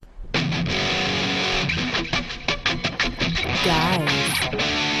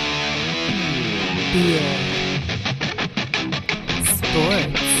beer,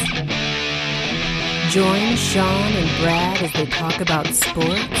 sports. Join Sean and Brad as they talk about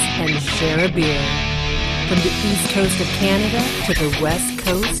sports and share a beer. From the east coast of Canada to the west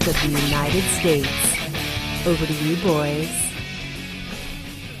coast of the United States. Over to you, boys.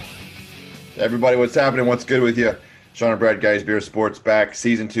 Everybody, what's happening? What's good with you? Sean and Brad, Guys Beer Sports back.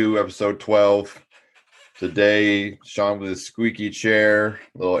 Season 2, episode 12. Today, Sean with his squeaky chair,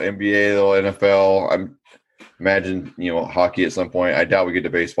 little NBA, little NFL. I'm imagine, hockey at some point. I doubt we get to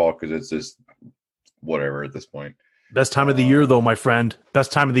baseball because it's just whatever at this point. Best time of the year, though, my friend.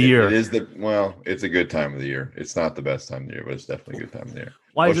 Best time of the year. It is it's a good time of the year. It's not the best time of the year, but it's definitely a good time of the year.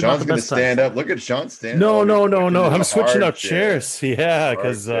 Why is it Sean's not the going to best time? stand up. Look at Sean standing. No. I'm switching up chairs. Yeah,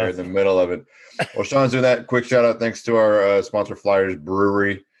 because in the middle of it. Well, Sean's doing that. Quick shout out, thanks to our sponsor, Flyers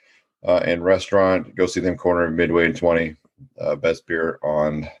Brewery and Restaurant. Go see them corner of Midway and 20. Best beer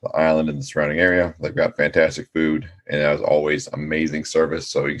on the island and the surrounding area. They've got fantastic food and, as always, amazing service.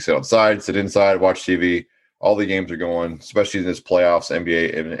 So you can sit outside, sit inside, watch TV. All the games are going, especially in this playoffs,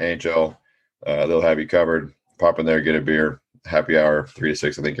 NBA and NHL. They'll have you covered. Pop in there, get a beer. Happy hour, 3 to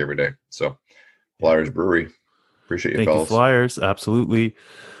 6, I think, every day. So, Flyers Brewery. Appreciate you, thank fellas. you, Flyers. Absolutely.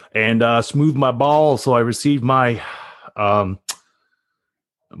 And smooth my ball, so I received my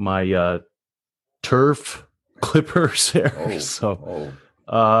turf clippers there.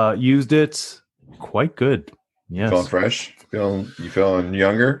 Used it quite good. Yes. Feeling fresh? You feeling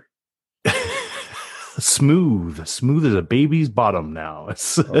younger? Smooth as a baby's bottom now. I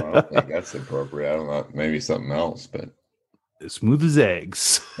don't think that's appropriate. I don't know, maybe something else, but smooth as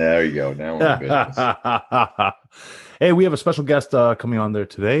eggs. There you go. Now we're in business. Hey, we have a special guest coming on there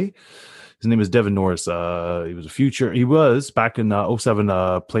today. His name is Devin Norris. He was back in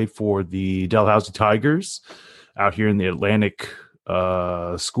 07, played for the Dalhousie Tigers out here in the Atlantic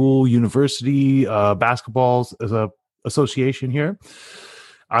School University Basketball Association here.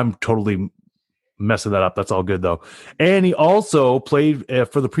 I'm totally messing that up. That's all good, though. And he also played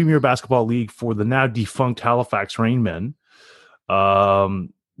for the Premier Basketball League for the now defunct Halifax Rainmen.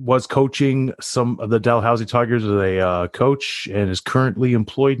 Was coaching some of the Dalhousie Tigers as a coach and is currently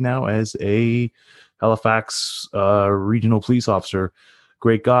employed now as a Halifax regional police officer.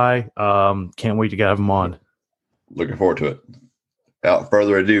 Great guy. Can't wait to have him on. Looking forward to it. Without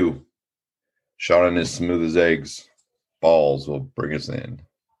further ado, Sean and his smooth as eggs balls will bring us in.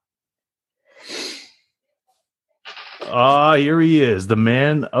 Here he is, the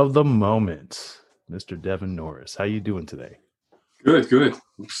man of the moment, Mr. Devin Norris. How you doing today? Good.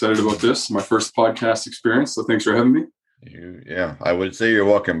 I'm excited about this. My first podcast experience, so thanks for having me. Yeah, I would say you're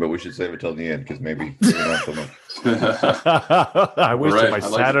welcome, but we should save it till the end because maybe not so much. I wasted my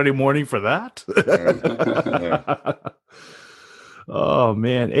Saturday morning for that. Yeah. Oh,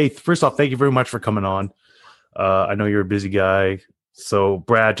 man. Hey, first off, thank you very much for coming on. I know you're a busy guy. So,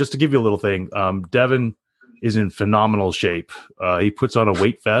 Brad, just to give you a little thing, Devin is in phenomenal shape. He puts on a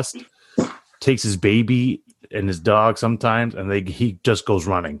weight vest, takes his baby and his dog sometimes, and he just goes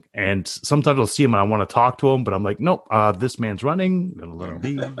running. And sometimes I'll see him and I want to talk to him, but I'm like, nope, this man's running. I'm gonna let him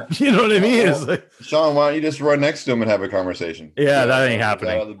be. You know what I mean? It's like, Sean, why don't you just run next to him and have a conversation? Yeah, that ain't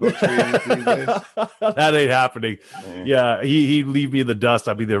happening. That ain't happening. Yeah, he'd leave me in the dust.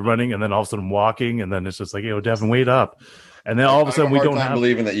 I'd be there running, and then all of a sudden walking, and then it's just like, Devin, wait up. And then all of a sudden we don't have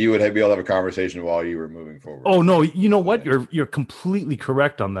believing that you would be able to have a conversation while you were moving forward. Oh no, you know what? You're completely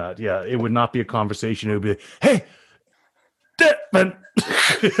correct on that. Yeah, it would not be a conversation. It would be, hey, Devin.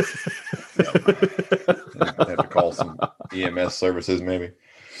 Have to call some EMS services, maybe.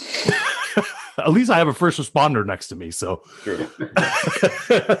 At least I have a first responder next to me, so. True.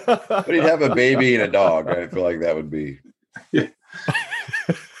 But he'd have a baby and a dog. I feel like that would be. Yeah.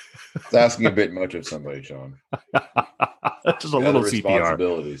 It's asking a bit much of somebody, Sean. Just a little CPR.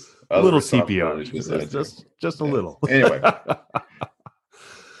 A little CPR. Just a little. Anyway.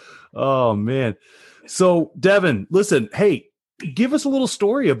 Oh, man. So, Devin, listen, hey, give us a little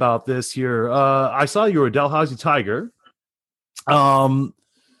story about this here. I saw you were a Dalhousie Tiger.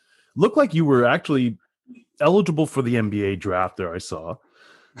 Looked like you were actually eligible for the NBA draft there, I saw.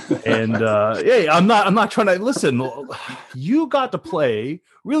 And hey, I'm not trying to listen. You got to play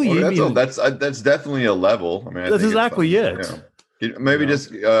really. That's definitely a level. I mean, that's exactly it. Maybe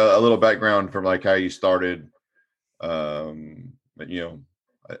just a little background from like how you started. I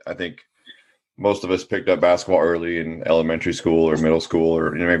think most of us picked up basketball early in elementary school or middle school,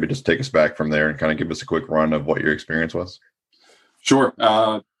 or maybe just take us back from there and kind of give us a quick run of what your experience was. Sure.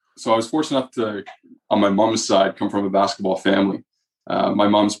 So I was fortunate enough to, on my mom's side, come from a basketball family. My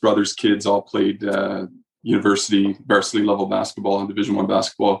mom's brother's kids all played university varsity level basketball and Division I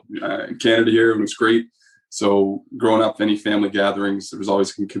basketball in Canada here. It was great. So growing up, any family gatherings, there was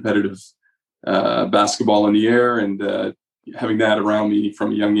always competitive basketball in the air, and having that around me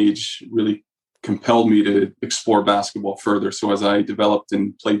from a young age really compelled me to explore basketball further. So as I developed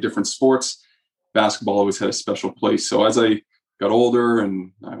and played different sports, basketball always had a special place. So as I got older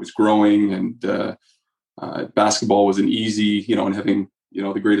and I was growing, and basketball was an easy, and having,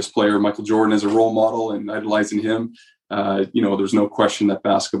 the greatest player, Michael Jordan, as a role model and idolizing him, there's no question that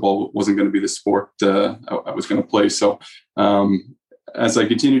basketball wasn't going to be the sport I was going to play. So as I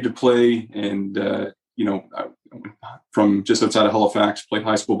continued to play, and, from just outside of Halifax, played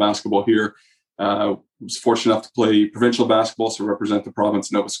high school basketball here, was fortunate enough to play provincial basketball, so represent the province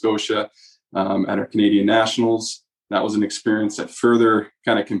of Nova Scotia at our Canadian Nationals. That was an experience that further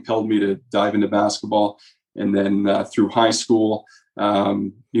kind of compelled me to dive into basketball. And then through high school,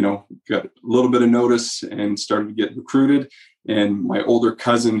 got a little bit of notice and started to get recruited. And my older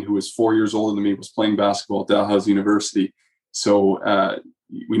cousin, who was 4 years older than me, was playing basketball at Dalhousie University. So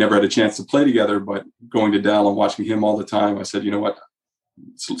we never had a chance to play together, but going to Dal and watching him all the time, I said, you know what,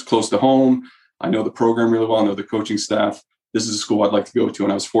 it's close to home. I know the program really well. I know the coaching staff. This is a school I'd like to go to.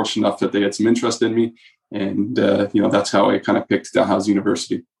 And I was fortunate enough that they had some interest in me. And, that's how I kind of picked Dalhousie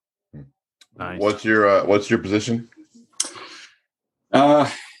University. Nice. What's your position?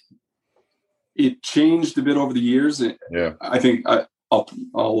 It changed a bit over the years. Yeah. I think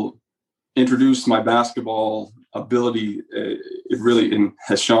I'll introduce my basketball ability. It really, and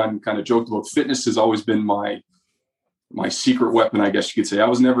as Sean kind of joked about, fitness has always been my secret weapon, I guess you could say. I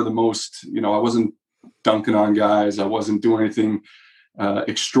was never the most, I wasn't dunking on guys. I wasn't doing anything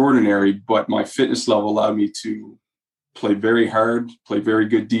extraordinary, but my fitness level allowed me to play very hard, play very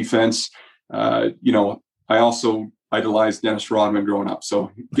good defense. I also idolized Dennis Rodman growing up.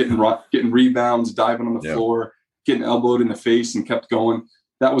 So getting rebounds, diving on the floor, getting elbowed in the face and kept going.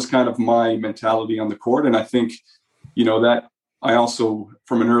 That was kind of my mentality on the court. And I think, that I also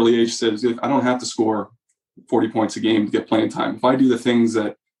from an early age said, I don't have to score 40 points a game to get playing time. If I do the things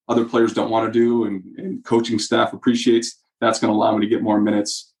that other players don't want to do and coaching staff appreciates, that's going to allow me to get more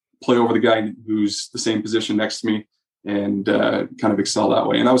minutes, play over the guy who's the same position next to me, and kind of excel that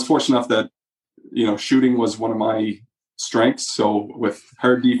way. And I was fortunate enough that, shooting was one of my strengths. So with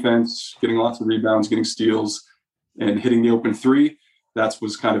hard defense, getting lots of rebounds, getting steals, and hitting the open three, that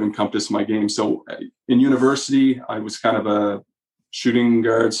was kind of encompassed my game. So in university, I was kind of a shooting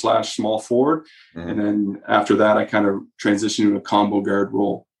guard / small forward. Mm-hmm. And then after that, I kind of transitioned to a combo guard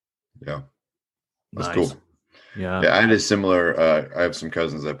role. Yeah. That's nice. Cool. Yeah. I had a similar, I have some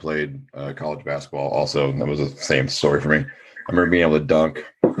cousins that played college basketball also. And that was the same story for me. I remember being able to dunk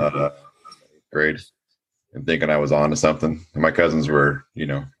grade and thinking I was on to something. And my cousins were,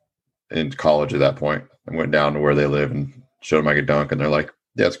 in college at that point, and went down to where they live and showed them I could dunk. And they're like,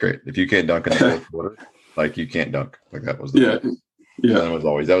 yeah, that's great. If you can't dunk in the fourth quarter, like you can't dunk. Like that was Yeah. That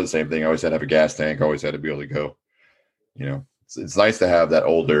was the same thing. I always had to have a gas tank. I always had to be able to go, it's nice to have that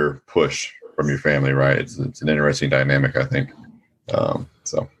older push from your family, right? It's an interesting dynamic, I think.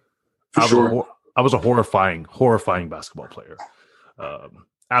 So for sure. I was a horrifying basketball player.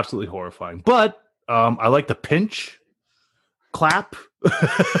 Absolutely horrifying. But I like to pinch, clap,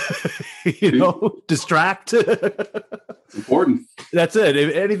 distract. It's important. That's it.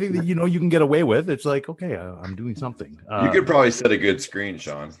 If anything that you can get away with, it's like, okay, I'm doing something. You could probably set a good screen,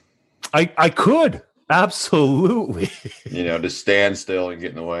 Sean. I could. Absolutely. To stand still and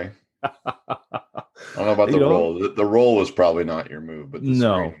get in the way. I don't know about the roll. The roll was probably not your move, but the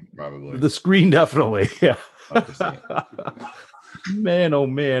screen probably. The screen definitely. Yeah. 100%. Man, oh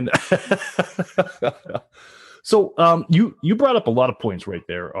man. So you brought up a lot of points right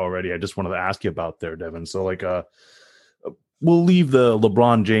there already. I just wanted to ask you about there, Devin. So we'll leave the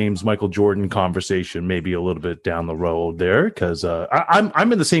LeBron James, Michael Jordan conversation maybe a little bit down the road there, because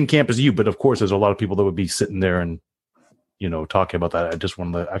I'm in the same camp as you, but of course there's a lot of people that would be sitting there and talking about that. I just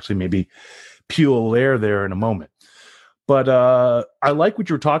wanted to actually maybe peel a layer there in a moment. But I like what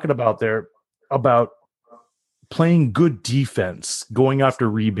you were talking about there about playing good defense, going after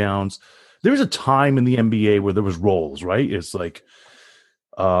rebounds. There was a time in the NBA where there was roles, right? It's like,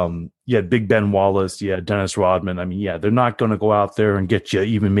 Big Ben Wallace, Dennis Rodman. I mean, they're not going to go out there and get you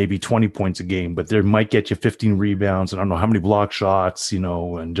even maybe 20 points a game, but they might get you 15 rebounds and I don't know how many block shots,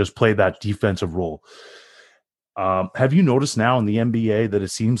 and just play that defensive role. Have you noticed now in the NBA that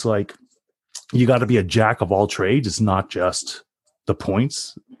it seems like you got to be a jack of all trades? It's not just the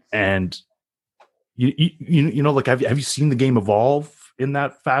points. And have you seen the game evolve in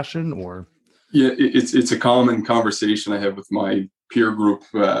that fashion? Or it's a common conversation I have with my peer group.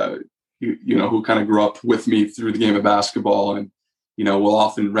 who kind of grew up with me through the game of basketball, and will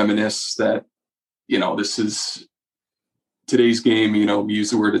often reminisce that this is today's game. We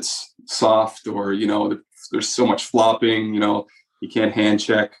use the word it's soft, or there's so much flopping. You can't hand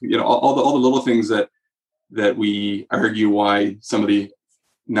check. All the little things that we argue why some of the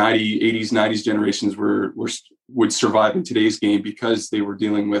 80s, 90s generations would survive in today's game, because they were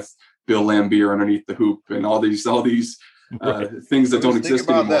dealing with Bill Laimbeer underneath the hoop and all these things that don't exist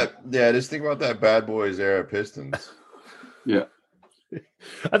anymore. Just think about that Bad Boys era Pistons. Yeah.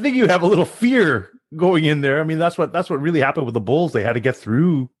 I think you have a little fear going in there. I mean, that's what really happened with the Bulls. They had to get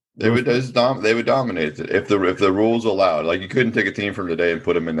through. They would dominate it if the rules allowed. Like, you couldn't take a team from today and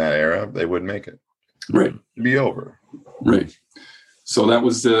put them in that era. They wouldn't make it. Right. It'd be over. Right. So that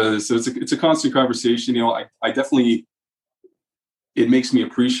was so it's a constant conversation. I definitely, it makes me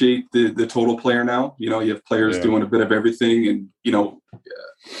appreciate the total player now. You have players doing a bit of everything, and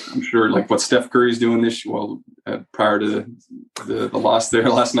I'm sure like what Steph Curry's doing prior to the loss there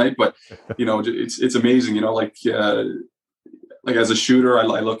last night. But it's amazing. Like as a shooter, I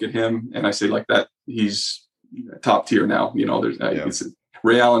look at him and I say like that he's top tier now.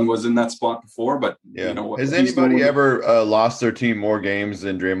 Ray Allen was in that spot before, but has anybody ever lost their team more games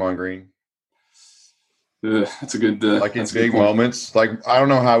than Draymond Green? That's a good like in big moments. Like, I don't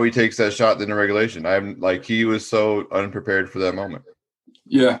know how he takes that shot in the regulation. He was so unprepared for that moment.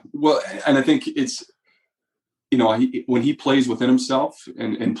 Yeah, well, and I think it's when he plays within himself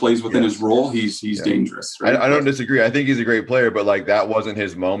and plays within his role, he's dangerous. Right? I don't disagree. I think he's a great player, but like that wasn't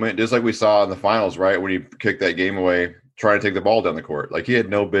his moment. Just like we saw in the finals, right, when he kicked that game away, trying to take the ball down the court. Like, he had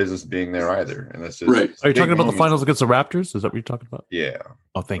no business being there either. And that's just right. Are you talking about the finals against the Raptors? Is that what you're talking about? Yeah.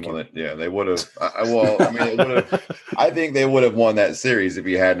 Oh, thank you. They would have. I think they would have won that series if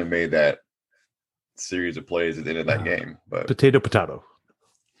he hadn't made that series of plays at the end of that game. But potato.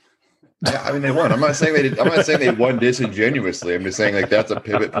 Yeah, I mean, they won. I'm not saying they won disingenuously. I'm just saying like that's a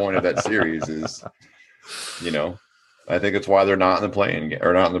pivot point of that series. Is I think it's why they're not in the play-in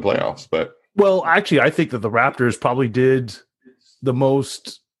or not in the playoffs. But well, actually, I think that the Raptors probably did the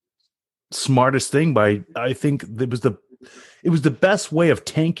most smartest thing I think it was the best way of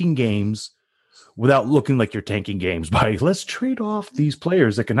tanking games without looking like you're tanking games by let's trade off these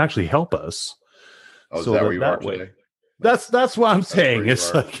players that can actually help us. Oh, so that way. Today? That's what I'm saying.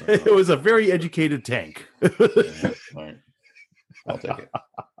 It's like it was a very educated tank. Right. I'll take it.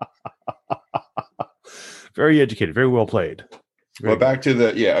 Very educated, very well played. But back to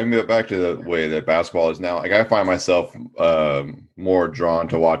the way that basketball is now. Like, I find myself more drawn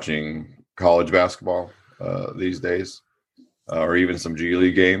to watching college basketball these days, or even some G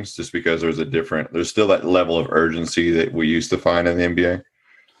League games, just because there's still that level of urgency that we used to find in the NBA.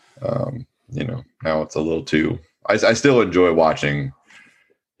 Now it's a little too. I still enjoy watching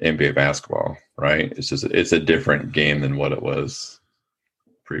NBA basketball, right? It's a different game than what it was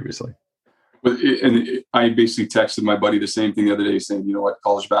previously. And I basically texted my buddy the same thing the other day, saying,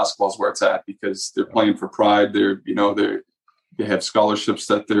 college basketball is where it's at, because they're playing for pride. They have scholarships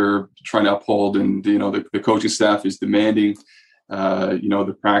that they're trying to uphold, and the coaching staff is demanding.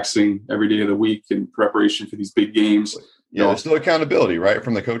 They're practicing every day of the week in preparation for these big games. Yeah, there's still accountability, right,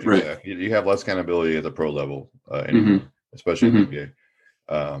 from the coaching staff. You have less accountability at the pro level, especially in the NBA.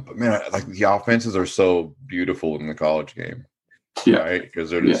 But man, like, the offenses are so beautiful in the college game, right? Because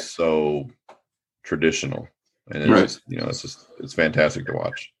they're just so traditional, and it's just, it's fantastic to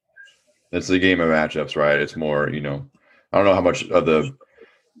watch. It's the game of matchups, right? It's more, I don't know how much of the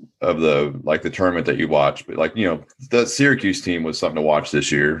like the tournament that you watch, but like, the Syracuse team was something to watch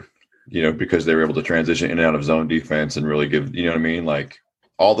this year. Because they were able to transition in and out of zone defense and really give, what I mean? Like,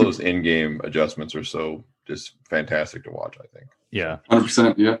 all those in-game adjustments are so just fantastic to watch, I think. Yeah.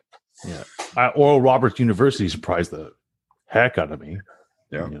 100%. Yeah. Yeah. Oral Roberts University surprised the heck out of me.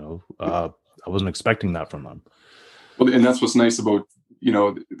 Yeah. I wasn't expecting that from them. Well, and that's what's nice about,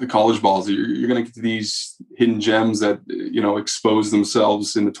 the college balls. You're going to get to these hidden gems that, expose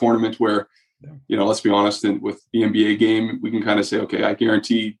themselves in the tournament where, let's be honest, with the NBA game, we can kind of say, okay, I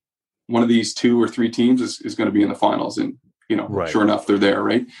guarantee one of these 2 or 3 teams is going to be in the finals, and sure enough, they're there,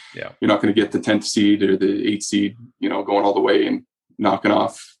 right? Yeah, you're not going to get the 10th seed or the 8th seed, going all the way and knocking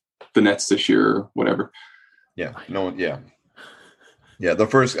off the Nets this year or whatever. Yeah, The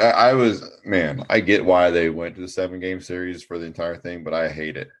first, I get why they went to the 7-game series for the entire thing, but I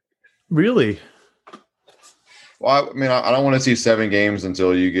hate it. Really? Well, I don't want to see 7 games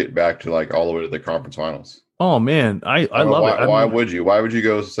until you get back to like all the way to the conference finals. Oh man, I love it. Why would you? Why would you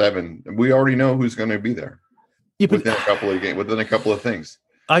go 7? We already know who's going to be there within a couple of games, within a couple of things.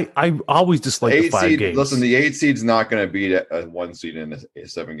 I always dislike the 5 games. Listen, the 8 seed's not going to beat a 1 seed in a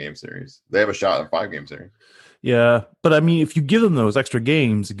 7-game series. They have a shot in a 5-game series. Yeah, but I mean, if you give them those extra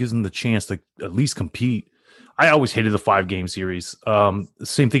games, it gives them the chance to at least compete. I always hated the 5-game series.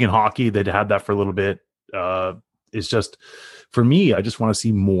 Same thing in hockey. They'd had that for a little bit. It's just, for me, I just want to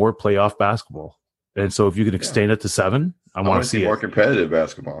see more playoff basketball. And so if you can extend it to 7, I want to see more competitive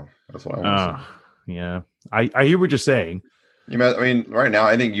basketball. That's what I want to see. Yeah, I hear what you're saying. I mean, right now,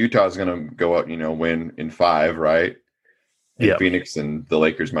 I think Utah is going to go up, win in 5, right? And Phoenix and the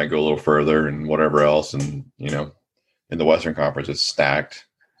Lakers might go a little further and whatever else. And, in the Western Conference, it's stacked.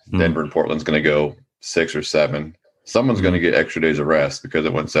 Denver and Portland's going to go 6 or 7. Someone's going to get extra days of rest because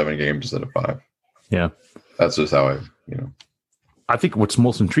it went 7 games instead of 5. Yeah. That's just how I think what's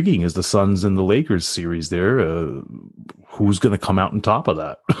most intriguing is the Suns and the Lakers series there. Who's going to come out on top of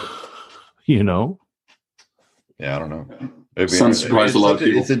that? Yeah, I don't know. Suns surprised a lot of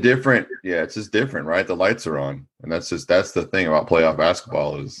people. It's just different, right? The lights are on. And that's the thing about playoff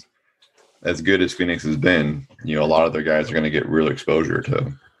basketball is as good as Phoenix has been, a lot of their guys are going to get real exposure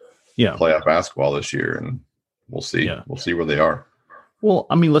to playoff basketball this year. And we'll see. Yeah. We'll see where they are. Well,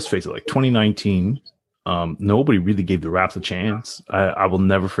 I mean, let's face it, like 2019, nobody really gave the Raps a chance. I will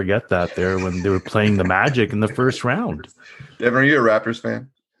never forget that there when they were playing the Magic in the first round. Devin, are you a Raptors fan?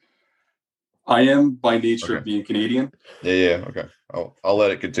 I am by nature of being Canadian. Yeah. Okay. I'll let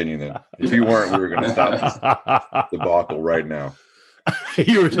it continue then. If you weren't, we were going to stop this debacle right now.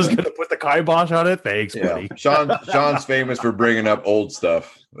 You were just going to put the kibosh on it? Thanks, buddy. Sean's famous for bringing up old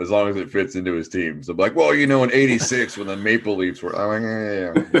stuff as long as it fits into his team. So, like, well, in '86 when the Maple Leafs were, down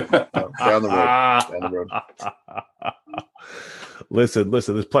the road. Listen.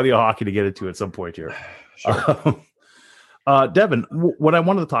 There's plenty of hockey to get into at some point here. Sure. Devin, what I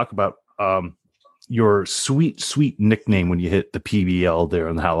wanted to talk about, your sweet nickname when you hit the PBL there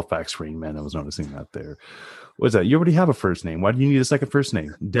on the Halifax Rainmen. I was noticing that there. What's that? You already have a first name. Why do you need a second first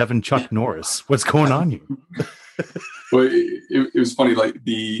name? Devin Chuck Norris. What's going on here? Well, it was funny.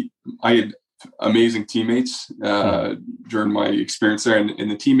 I had amazing teammates during my experience there,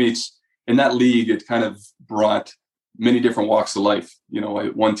 and the teammates in that league, it kind of brought many different walks of life.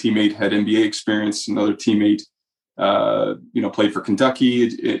 One teammate had NBA experience, another teammate, played for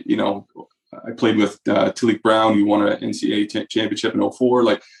Kentucky. I played with Talik Brown, who won an NCAA championship in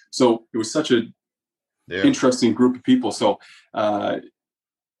 2004. So it was such a interesting group of people. So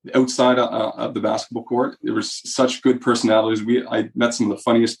outside of the basketball court, there was such good personalities. I met some of the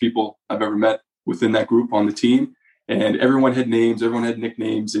funniest people I've ever met within that group on the team, and everyone had names, everyone had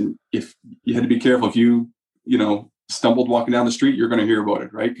nicknames. And if you had to be careful, if you stumbled walking down the street, you're going to hear about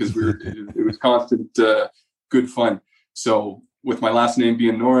it, right? Because it was constant good fun. So with my last name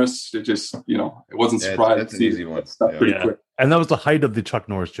being Norris, it just, it wasn't surprising. That's an easy one. Pretty quick. And that was the height of the Chuck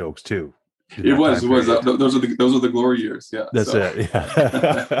Norris jokes too. It was. Those are the glory years. Yeah. That's it.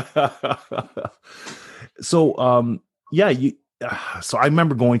 Yeah. So, so I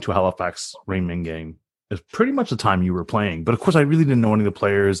remember going to a Halifax Rainmen game. It's pretty much the time you were playing, but of course I really didn't know any of the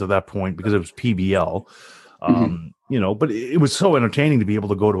players at that point because it was PBL. But it was so entertaining to be able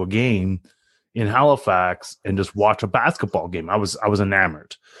to go to a game in Halifax and just watch a basketball game. I was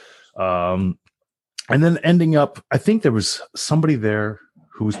enamored. And then ending up, I think there was somebody there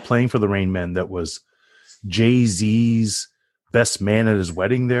who was playing for the Rainmen that was Jay-Z's best man at his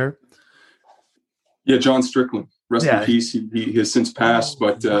wedding there. Yeah, John Strickland. Rest in peace. He has since passed,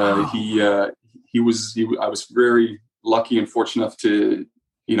 but I was very lucky and fortunate enough to,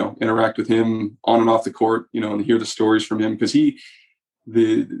 interact with him on and off the court, and hear the stories from him, because the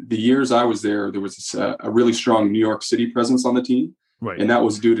years I was there was a really strong New York City presence on the team. Right. And that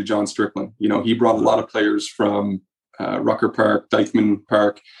was due to John Strickland. He brought a lot of players from Rucker Park, Dykeman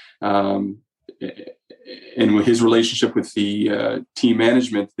Park, and with his relationship with the team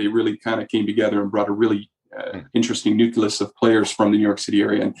management, they really kind of came together and brought a really interesting nucleus of players from the New York City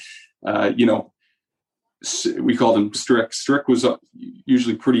area. And, we called him Strick. Strick was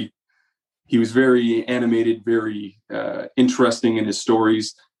usually he was very animated, very interesting in his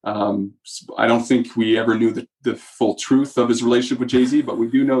stories. I don't think we ever knew the full truth of his relationship with Jay-Z, but we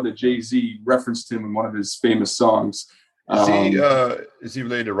do know that Jay-Z referenced him in one of his famous songs. Is he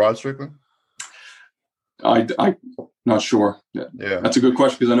related to Rod Strickland? I'm not sure. Yeah, that's a good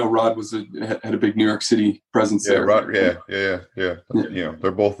question, because I know Rod had a big New York City presence there. Rod, yeah.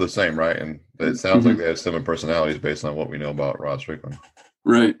 They're both the same, right? And it sounds like they have similar personalities based on what we know about Rod Strickland.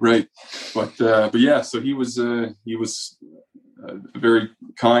 Right. But yeah, so he was a very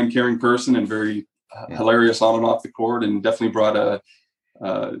kind, caring person, and very hilarious on and off the court, and definitely brought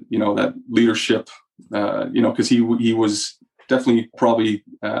that leadership, because he was definitely probably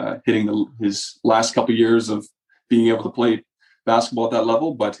hitting his last couple of years of being able to play basketball at that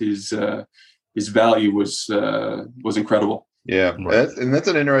level, but his value was incredible. Yeah, that's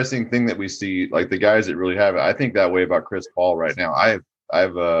an interesting thing that we see. Like the guys that really have it, I think that way about Chris Paul right now. I've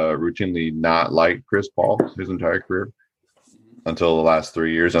routinely not liked Chris Paul his entire career until the last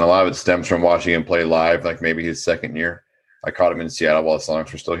 3 years, and a lot of it stems from watching him play live. Like maybe his second year, I caught him in Seattle while the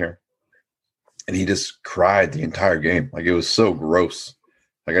Sonics were still here, and he just cried the entire game. Like it was so gross.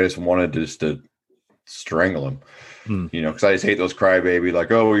 Like I just wanted to strangle him. Because I just hate those crybaby,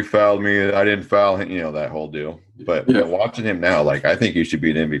 like, oh, he fouled me, I didn't foul him, that whole deal. But watching him now, like, I think he should be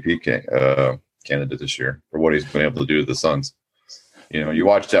an MVP candidate this year for what he's been able to do to the Suns. You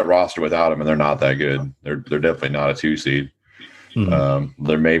watch that roster without him, and they're not that good. They're definitely not a 2 seed.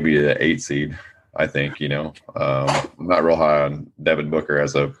 They're maybe an 8 seed, I think. I'm not real high on Devin Booker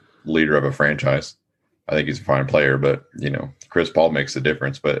as a leader of a franchise. I think he's a fine player, but Chris Paul makes the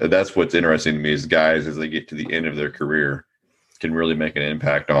difference. But that's what's interesting to me is guys, as they get to the end of their career, can really make an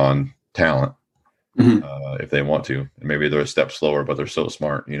impact on talent if they want to. And maybe they're a step slower, but they're so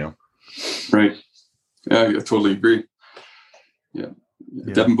smart, Right. Yeah, I totally agree. Yeah.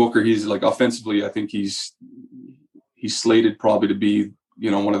 Devin Booker, he's like offensively, I think he's slated probably to be,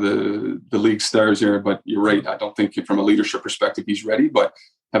 one of the league stars here. But you're right. I don't think from a leadership perspective he's ready. But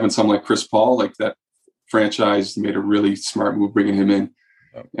having someone like Chris Paul, like that, franchise made a really smart move bringing him in,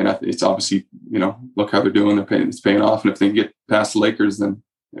 and it's obviously look how they're doing. It's paying off, and if they can get past the Lakers, then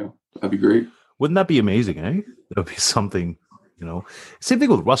that'd be great. Wouldn't that be amazing? That would be something. Same thing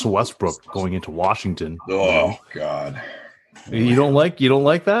with Russell Westbrook going into Washington. Oh God, you don't like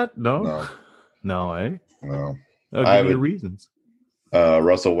that? No. No. I'll give you the reasons.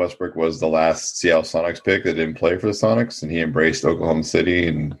 Russell Westbrook was the last Seattle Sonics pick that didn't play for the Sonics, and he embraced Oklahoma City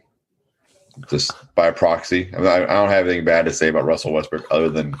and. Just by proxy. I don't have anything bad to say about Russell Westbrook other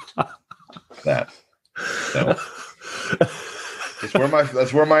than that. No.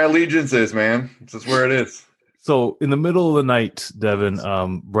 That's where my allegiance is, man. That's where it is. So in the middle of the night,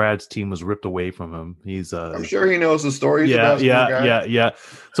 Devin, Brad's team was ripped away from him. He's I'm sure he knows the story. Yeah.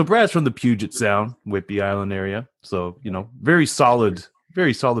 So Brad's from the Puget Sound, Whidbey Island area. So, very solid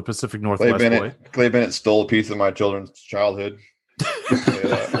Pacific Northwest boy. Clay Bennett stole a piece of my children's childhood.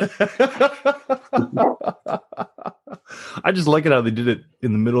 I just like it how they did it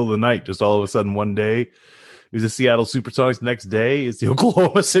in the middle of the night. Just all of a sudden, one day it was the Seattle Supersonics. The next day, it's the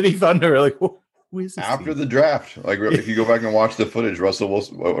Oklahoma City Thunder. Like, who is this after team? The draft? Like, if you go back and watch the footage, Russell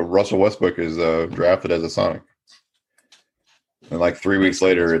Westbrook is drafted as a Sonic, and like 3 weeks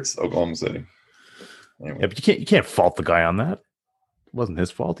later, it's Oklahoma City. Anyway. Yeah, but you can't fault the guy on that. It wasn't his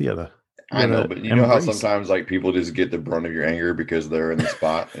fault. I know, but you know how sometimes like people just get the brunt of your anger because they're in the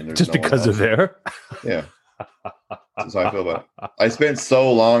spot and there's just because they're there. Yeah, that's how I feel about it. I spent so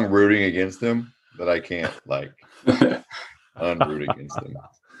long rooting against him that I can't unroot against him.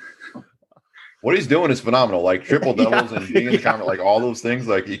 What he's doing is phenomenal. Like triple doubles and being in the comment, like all those things.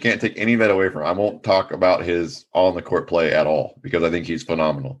 Like you can't take any of that away from him. I won't talk about his on the court play at all because I think he's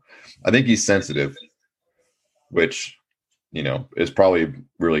phenomenal. I think he's sensitive, which. Is probably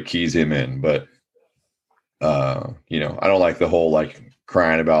really keys him in, but I don't like the whole like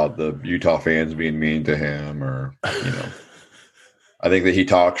crying about the Utah fans being mean to him or I think that he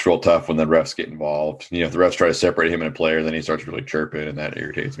talks real tough when the refs get involved. If the refs try to separate him and a player, then he starts really chirping and that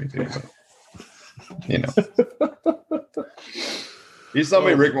irritates me too. But, he's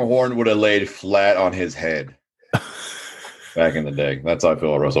somebody Rick Mahorn would have laid flat on his head back in the day. That's how I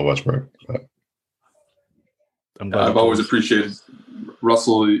feel about Russell Westbrook. But. I've always appreciated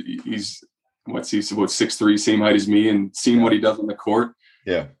Russell. He's about 6'3", same height as me, and seeing what he does on the court.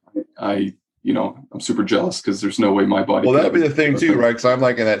 Yeah, I'm super jealous because there's no way my body. Well, that'd be the thing too, right? Because I'm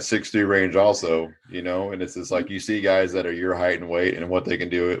like in that 6'3" range also, and it's just like you see guys that are your height and weight and what they can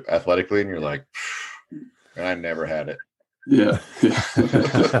do athletically, and you're like, and I never had it. Yeah.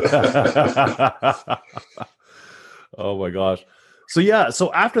 Oh my gosh.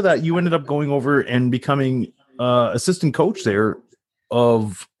 So after that, you ended up going over and becoming assistant coach there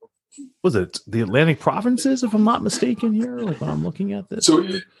of, was it the Atlantic Provinces, if I'm not mistaken here, like when I'm looking at this? So,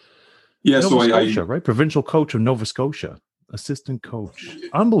 yeah, Nova Scotia, right? Provincial coach of Nova Scotia, assistant coach.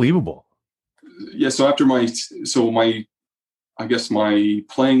 Unbelievable. Yeah, so after my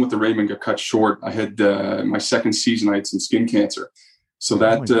playing with the Raymond got cut short. I had my second season, I had some skin cancer. So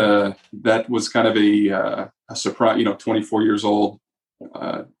that was kind of a surprise, 24 years old,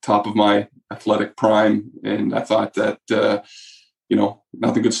 top of my athletic prime. And I thought that,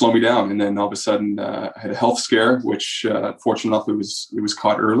 nothing could slow me down. And then all of a sudden I had a health scare, which fortunately it was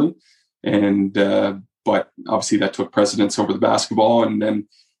caught early. And but obviously that took precedence over the basketball. And then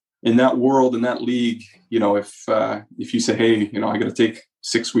in that world, in that league, if you say, hey, I got to take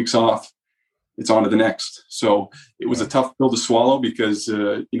 6 weeks off, it's on to the next. So it was a tough pill to swallow because,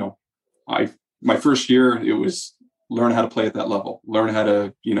 my first year, it was learn how to play at that level, learn how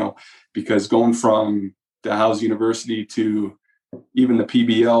to, because going from Dalhousie University to even the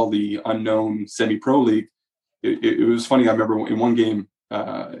PBL, the unknown semi-pro league, it was funny. I remember in one game,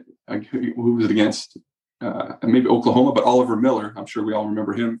 who was it against? Maybe Oklahoma, but Oliver Miller. I'm sure we all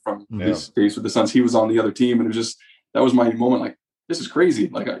remember him from his days with the Suns. He was on the other team, and it was just, that was my moment. Like, this is crazy.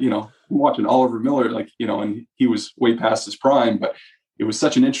 Like, I'm watching Oliver Miller, and he was way past his prime, but it was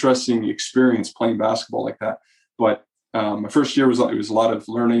such an interesting experience playing basketball like that. But my first year was a lot of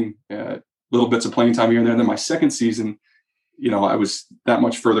learning, little bits of playing time here and there. And then my second season, I was that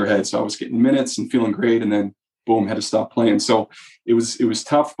much further ahead. So I was getting minutes and feeling great. And then boom, had to stop playing. So it was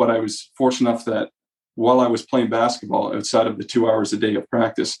tough, but I was fortunate enough that while I was playing basketball outside of the 2 hours a day of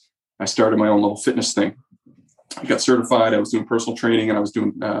practice, I started my own little fitness thing. I got certified. I was doing personal training, and I was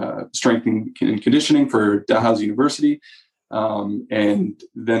doing strength and conditioning for Dalhousie University. And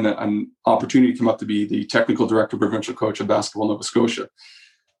then an opportunity came up to be the technical director, provincial coach of basketball Nova Scotia.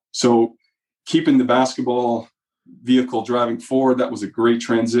 So keeping the basketball vehicle driving forward, that was a great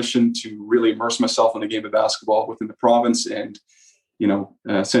transition to really immerse myself in the game of basketball within the province, and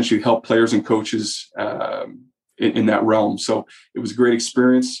essentially help players and coaches in that realm. So it was a great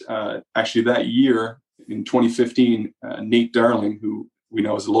experience. Actually, that year in 2015, Nate Darling, who we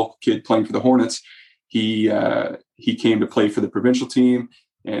know is a local kid playing for the Hornets, he came to play for the provincial team,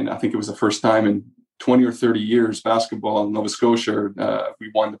 and I think it was the first time in 20 or 30 years basketball in Nova Scotia.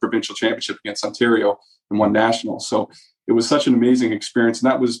 We won the provincial championship against Ontario and won national. So it was such an amazing experience.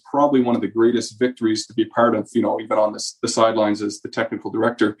 And that was probably one of the greatest victories to be part of, even on the sidelines as the technical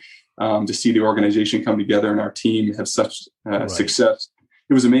director, to see the organization come together and our team have such success.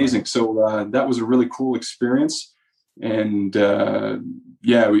 It was amazing. So that was a really cool experience. And it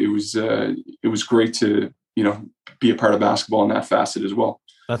was great to, be a part of basketball in that facet as well.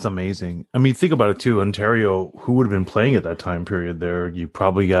 That's amazing. I mean, think about it too. Ontario, who would have been playing at that time period there? You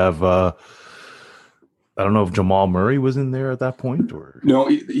probably have, I don't know if Jamal Murray was in there at that point, or no,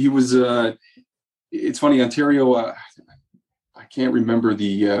 he was. It's funny, Ontario. I can't remember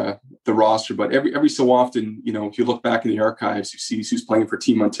the roster, but every so often, if you look back in the archives, you see who's playing for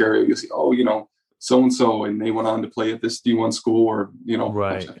Team Ontario. You see, so and so, and they went on to play at this D1 school, or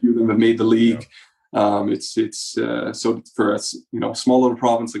right. A few of them have made the league. Yeah. So for us, small little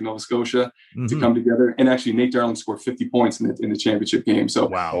province like Nova Scotia to come together, and actually Nate Darling scored 50 points in the championship game. So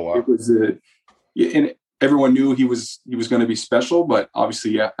wow. It was, and everyone knew he was going to be special, but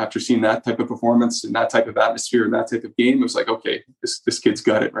obviously after seeing that type of performance and that type of atmosphere and that type of game, it was like, okay, this kid's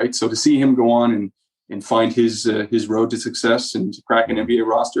got it, right? So to see him go on and find his road to success and to crack an NBA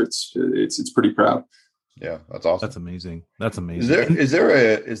roster, it's pretty proud. Yeah, that's awesome. That's amazing. That's amazing.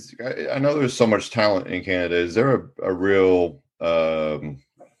 I know there's so much talent in Canada. Is there a real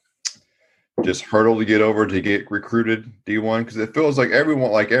just hurdle to get over to get recruited D1? Because it feels like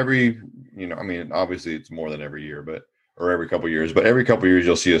everyone, obviously it's more than every year, or every couple of years, but every couple of years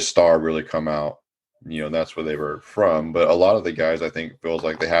you'll see a star really come out. That's where they were from. But a lot of the guys, I think, feels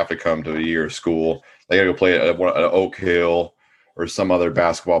like they have to come to a year of school. They got to go play at Oak Hill or some other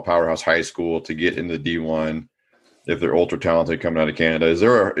basketball powerhouse high school to get into D1 if they're ultra talented coming out of Canada. Is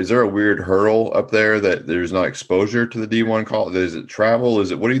there a weird hurdle up there that there's not exposure to the D1 college? Is it travel?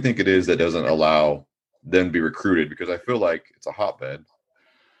 What do you think it is that doesn't allow them to be recruited? Because I feel like it's a hotbed.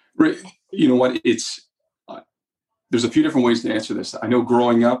 You know what? There's a few different ways to answer this. I know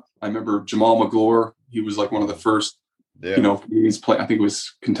growing up, I remember Jamal McGlure. He was like one of the first, Canadians play. I think it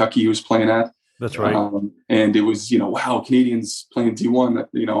was Kentucky he was playing at. That's right. And it was, wow, Canadians playing D1,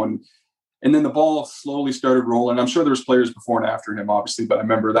 and then the ball slowly started rolling. I'm sure there was players before and after him, obviously, but I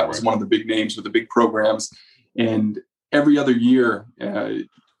remember that was one of the big names with the big programs. And every other year, I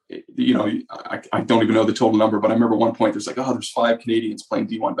don't even know the total number, but I remember one point there's like, there's 5 Canadians playing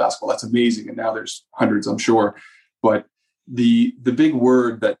D1 basketball. That's amazing. And now there's hundreds, I'm sure. But the big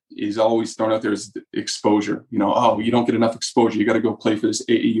word that is always thrown out there is exposure. You don't get enough exposure. You got to go play for this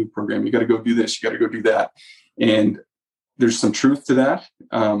AAU program. You got to go do this. You got to go do that. And there's some truth to that.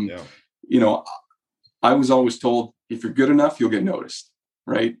 I was always told, if you're good enough, you'll get noticed.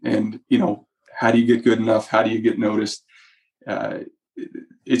 Right. And, how do you get good enough? How do you get noticed?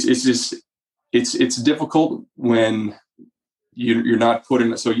 It's difficult when you're not put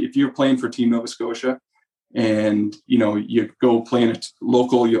in. So if you're playing for Team Nova Scotia, and you go play in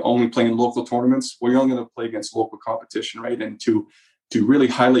you only play in local tournaments, well, you're only going to play against local competition, right? And to really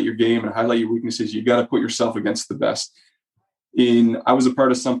highlight your game and highlight your weaknesses, you got to put yourself against the best. I was a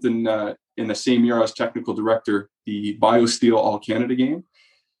part of something in the same year I was technical director, the BioSteel All Canada game.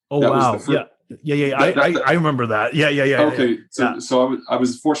 Oh, that wow. Was the first, yeah. I remember that. Yeah. Okay. So I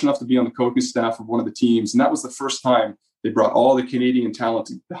was fortunate enough to be on the coaching staff of one of the teams. And that was the first time they brought all the Canadian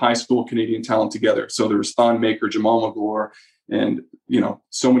talent, the high school Canadian talent together. So there was Thon Maker, Jamal Magloire, and,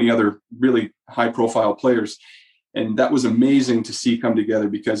 so many other really high profile players. And that was amazing to see come together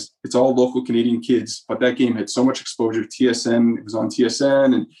because it's all local Canadian kids, but that game had so much exposure. TSN, it was on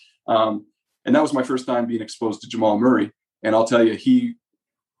TSN. And that was my first time being exposed to Jamal Murray. And I'll tell you,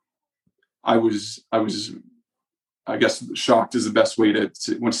 I guess shocked is the best way to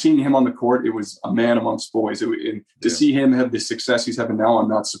when seeing him on the court, it was a man amongst boys. To see him have the success he's having now, I'm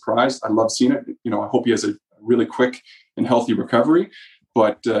not surprised. I love seeing it. I hope he has a really quick and healthy recovery,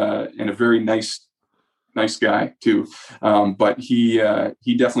 but, and a very nice guy too. But he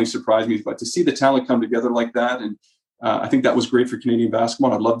definitely surprised me, but to see the talent come together like that. And I think that was great for Canadian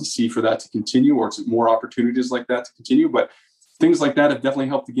basketball. I'd love to see for that to continue, or more opportunities like that to continue, but things like that have definitely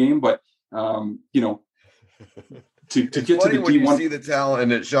helped the game. But, to get to the when D1, you see the talent,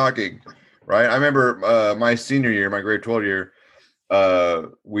 and it's shocking, right? I remember my senior year, my grade 12 year,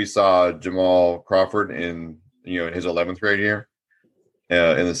 we saw Jamal Crawford in his 11th grade year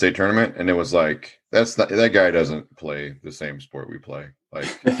in the state tournament, and it was like that guy doesn't play the same sport we play.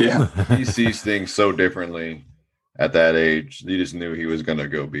 Like, yeah, he sees things so differently at that age. He just knew he was going to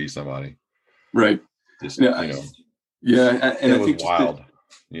go be somebody, right? Just yeah, and it I was think wild.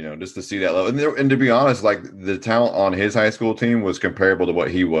 Just to see that level. And to be honest, like, the talent on his high school team was comparable to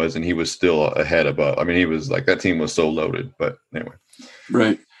what he was, and he was still ahead above. I mean, he was like, that team was so loaded, but anyway.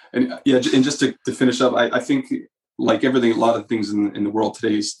 Right. And and just to finish up, I think like everything, a lot of things in the world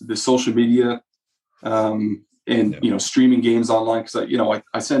today is the social media and streaming games online. Cause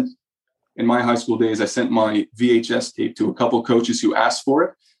I sent, in my high school days, I sent my VHS tape to a couple of coaches who asked for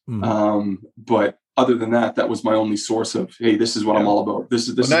it. Mm-hmm. But other than that, that was my only source of, hey, this is what I'm all about. This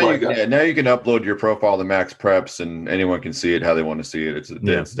is what I got. Now you can upload your profile to Max Preps, and anyone can see it how they want to see it. It's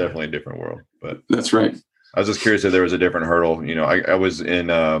definitely a different world. But that's right. I was just curious if there was a different hurdle. I was in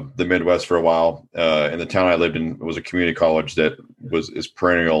the Midwest for a while, and the town I lived in was a community college that is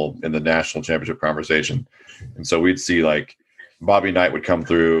perennial in the national championship conversation. And so we'd see like Bobby Knight would come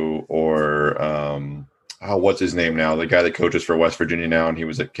through, or what's his name now? The guy that coaches for West Virginia now, and he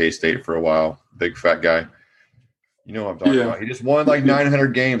was at K-State for a while. Big fat guy. You know what I'm talking about? He just won like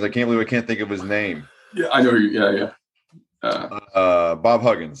 900 games. I can't believe I can't think of his name. Yeah, I know. Yeah. Bob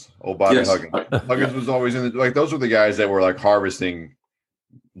Huggins, Bobby Huggins. Huggins was always in those were the guys that were like harvesting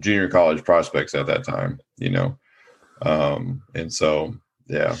junior college prospects at that time, and so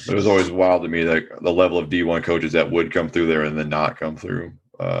it was always wild to me that the level of D1 coaches that would come through there and then not come through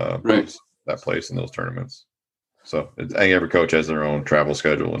that place in those tournaments. So I think every coach has their own travel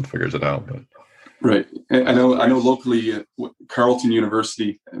schedule and figures it out. But right, and I know locally, Carleton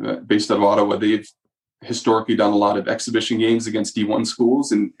University, based out of Ottawa, they've historically done a lot of exhibition games against D1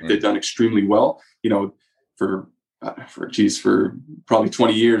 schools, and they've done extremely well. For probably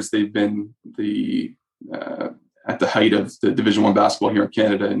 20 years, they've been at the height of the Division I basketball here in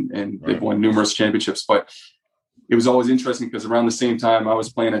Canada, and they've won numerous championships. But it was always interesting because around the same time I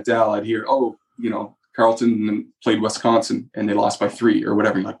was playing at Dal, I'd hear, Carleton played Wisconsin and they lost by 3 or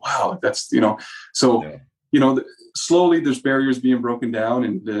whatever. You're like, wow, that's slowly there's barriers being broken down,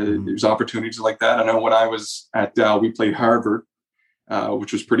 and there's opportunities like that. I know when I was at Dal, we played Harvard,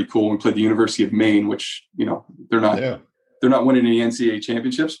 which was pretty cool. We played the University of Maine, which, they're not winning any NCAA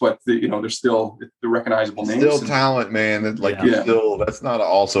championships, but they're still the recognizable names. Still talent, man. That's not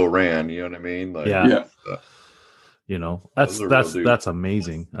also ran. You know what I mean? That's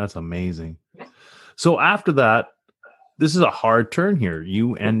amazing. That's amazing. So after that, this is a hard turn here.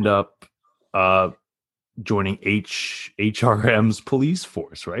 You end up joining HRM's police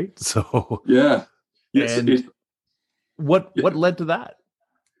force, right? So what led to that?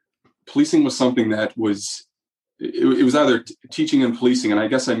 Policing was something that was it was either teaching and policing, and I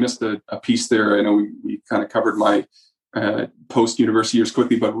guess I missed a piece there. I know we kind of covered my post-university years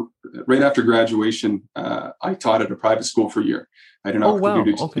quickly, but right after graduation, I taught at a private school for a year. I had an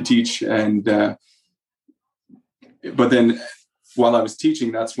opportunity to teach, and but then while I was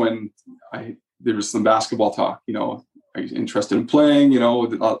teaching, that's when there was some basketball talk. I was interested in playing, all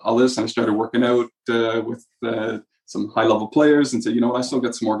this, and I started working out with some high-level players, and said, I still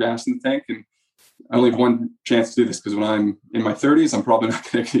got some more gas in the tank, and I only have one chance to do this, because when I'm in my 30s, I'm probably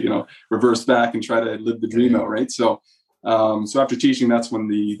not going to, reverse back and try to live the dream out, right? So after teaching, that's when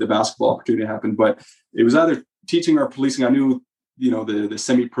the basketball opportunity happened. But it was either teaching or policing. I knew the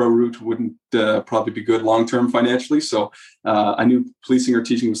semi-pro route wouldn't probably be good long-term financially. So I knew policing or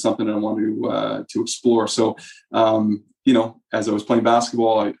teaching was something I wanted to explore. So, as I was playing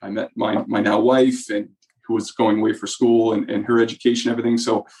basketball, I met my now wife, and who was going away for school and her education, everything.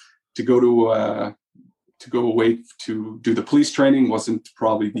 So to go away to do the police training wasn't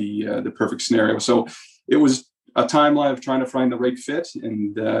probably the perfect scenario. So it was a timeline of trying to find the right fit.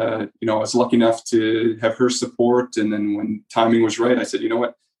 And, I was lucky enough to have her support. And then when timing was right, I said, you know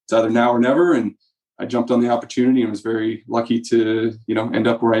what, it's either now or never. And I jumped on the opportunity and was very lucky to, end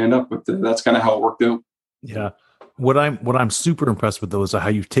up where I end up. But that's kind of how it worked out. Yeah. What I'm super impressed with, though, is how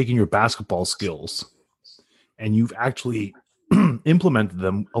you've taken your basketball skills and you've actually implemented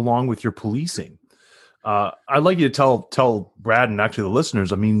them along with your policing. I'd like you to tell Brad and actually the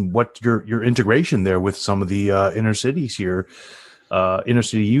listeners, what your integration there with some of the inner cities here, inner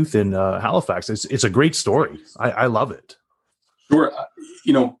city youth in Halifax. It's a great story. I love it. Sure.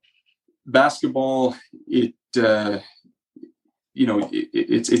 Basketball, it's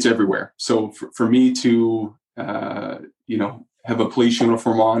everywhere. So for me to, have a police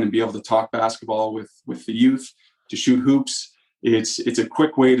uniform on and be able to talk basketball with the youth, to shoot hoops, it's a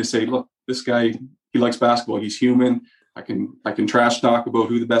quick way to say, look, this guy, he likes basketball. He's human. I can trash talk about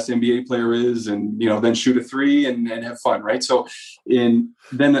who the best NBA player is, and then shoot a three and have fun, right? So,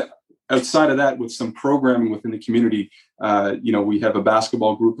 then outside of that, with some programming within the community, we have a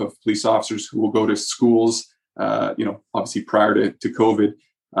basketball group of police officers who will go to schools. Obviously prior to COVID,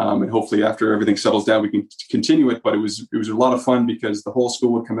 and hopefully after everything settles down, we can continue it. But it was a lot of fun because the whole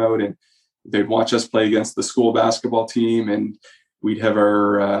school would come out and they'd watch us play against the school basketball team, and we'd have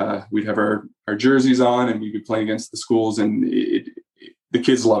our jerseys on, and we'd be playing against the schools, and the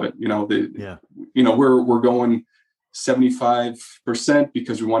kids love it. We're going 75%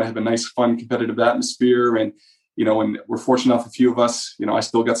 because we want to have a nice, fun, competitive atmosphere, and and we're fortunate enough, a few of us, I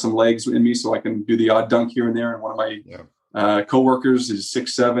still got some legs in me, so I can do the odd dunk here and there. And one of my coworkers is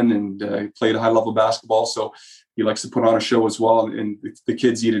 6'7" and played high level basketball, so he likes to put on a show as well, and the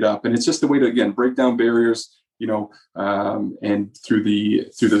kids eat it up. And it's just a way to, again, break down barriers. And through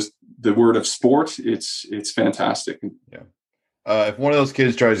the word of sport, it's fantastic. Yeah. If one of those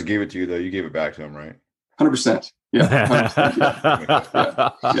kids tries to give it to you, though, you give it back to him, right? 100%. Yeah.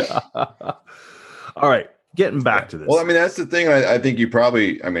 100%. Yeah. All right. Getting back to this. Well, that's the thing. I think you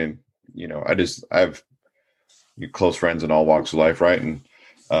probably, I have close friends in all walks of life, right? And,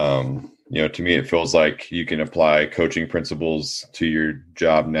 to me, it feels like you can apply coaching principles to your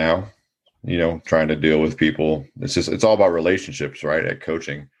job now. Trying to deal with people. It's all about relationships, right? At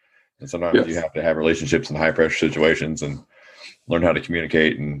coaching. And sometimes you have to have relationships in high pressure situations and learn how to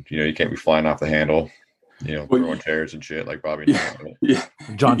communicate. And, you can't be flying off the handle, throwing chairs and shit like Bobby. Yeah.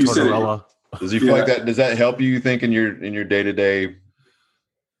 John Tortorella. Does he feel like that? Does that help you think in your day-to-day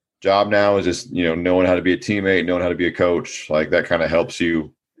job now? Is just, knowing how to be a teammate, knowing how to be a coach, like that kind of helps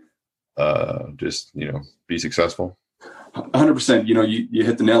you be successful? 100%. You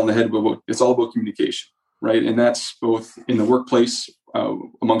hit the nail on the head. It's all about communication, right? And that's both in the workplace,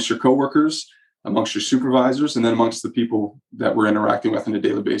 amongst your coworkers, amongst your supervisors, and then amongst the people that we're interacting with on a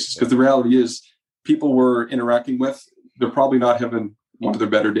daily basis. Because the reality is, people we're interacting with, they're probably not having one of their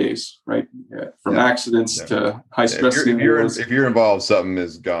better days, right? From accidents to high stress. If you're involved, something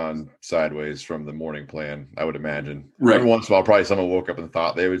has gone sideways from the morning plan, I would imagine. Right. Every once in a while, probably someone woke up and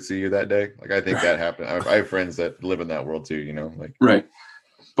thought they would see you that day. Like, I think that happened. I have friends that live in that world too, right.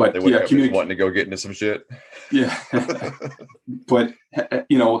 But they wake up wanting to go get into some shit. Yeah. But, like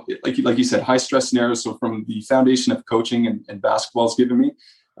you said, high stress scenarios. So from the foundation of coaching and basketball has given me,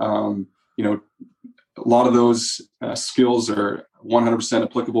 a lot of those skills are 100%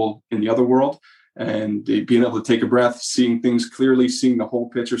 applicable in the other world, and being able to take a breath, seeing things clearly, seeing the whole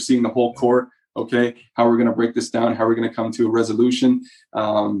picture, seeing the whole court. Okay, how are we going to break this down? How are we going to come to a resolution?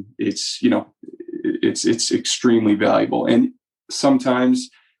 It's extremely valuable, and sometimes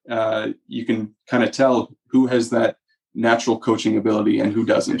you can kind of tell who has that natural coaching ability and who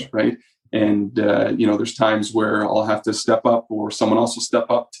doesn't, right? And, there's times where I'll have to step up or someone else will step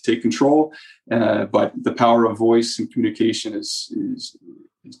up to take control. But the power of voice and communication is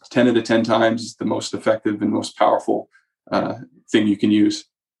 10 out of 10 times the most effective and most powerful thing you can use.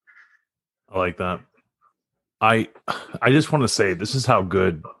 I like that. I just want to say, this is how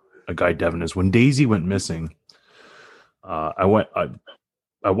good a guy Devin is. When Daisy went missing, I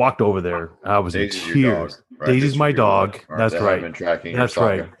walked over there. I was in tears. Dog, right? Daisy's my dog. That's right. That's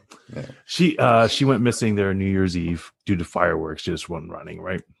right. Yeah. She went missing there New Year's Eve due to fireworks. Just went running.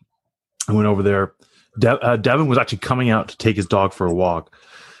 Right. I went over there. Devin was actually coming out to take his dog for a walk,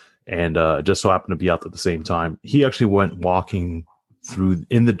 and just so happened to be out at the same time. He actually went walking through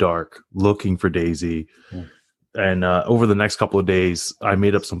in the dark looking for Daisy. And over the next couple of days, I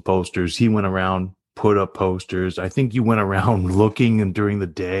made up some posters. He went around, put up posters. I think you went around looking and during the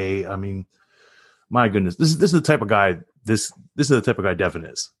day. I mean, my goodness, this is the type of guy. This is the type of guy Devin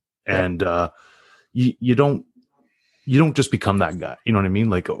is, and you don't just become that guy. You know what I mean?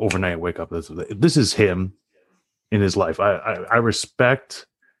 Like overnight, wake up. This is him in his life. I respect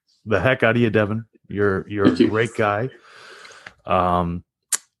the heck out of you, Devin. You're a great guy. I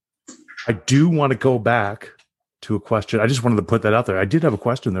do want to go back to a question. I just wanted to put that out there. I did have a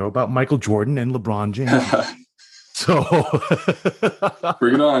question though about Michael Jordan and LeBron James. So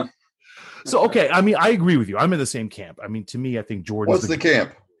bring it on. So, okay. I mean, I agree with you. I'm in the same camp. I mean, to me, I think Jordan's What's the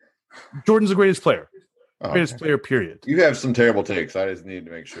camp? Jordan's the greatest player. Oh, Greatest player, period. You have some terrible takes. I just needed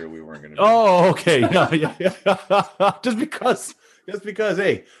to make sure we weren't going to. Oh, okay. Yeah. Just because,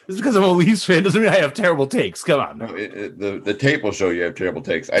 hey, just because I'm a Leafs fan doesn't mean I have terrible takes. Come on. No, the tape will show you have terrible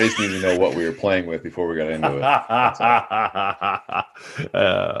takes. I just need to know what we were playing with before we got into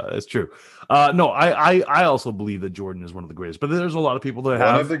it. It's true. No, I also believe that Jordan is one of the greatest, but there's a lot of people that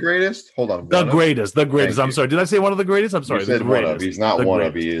have one of the greatest. Hold on, the greatest. I'm sorry. Did I say one of the greatest? I'm sorry. You said one of. He's not the one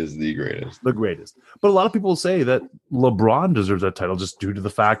greatest. of. He is the greatest. The greatest. But a lot of people say that LeBron deserves that title just due to the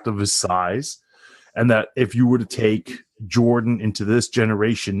fact of his size, and that if you were to take Jordan into this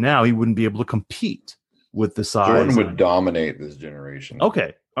generation now, he wouldn't be able to compete with the size. Jordan would dominate this generation.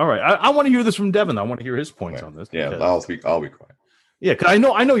 Okay. All right. I want to hear this from Devin. I want to hear his points on this. Yeah, because, I'll be quiet. Yeah, because I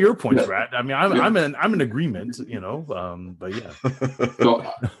know your points, Brad. I mean, I'm in agreement, you know. But yeah. So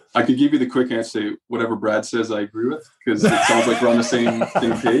I could give you the quick answer. Whatever Brad says, I agree with, because it sounds like we're on the same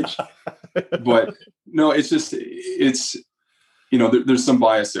page. But no, it's there's some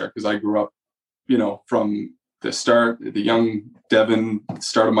bias there because I grew up, from the start, the young Devin,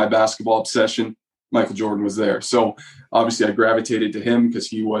 start of my basketball obsession. Michael Jordan was there. So obviously I gravitated to him because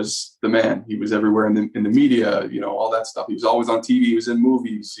he was the man. He was everywhere in the media, all that stuff. He was always on TV. He was in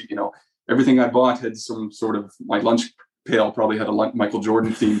movies, everything I bought had some sort of, my lunch pail probably had a Michael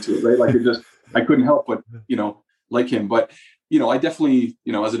Jordan theme to it, right? Like I couldn't help but, like him. But, I definitely,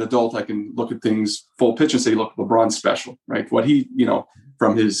 as an adult, I can look at things full pitch and say, look, LeBron's special, right? What he,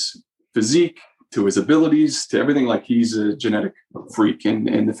 from his physique to his abilities to everything, like he's a genetic freak.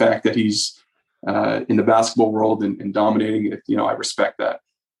 And the fact that he's, in the basketball world and dominating it, I respect that.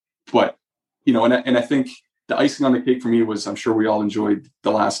 But, and I think the icing on the cake for me was, I'm sure we all enjoyed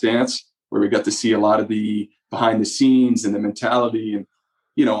The Last Dance, where we got to see a lot of the behind the scenes and the mentality. And,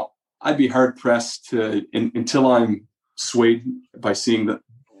 I'd be hard pressed to, until I'm swayed by seeing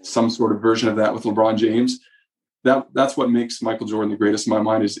some sort of version of that with LeBron James. That's what makes Michael Jordan the greatest in my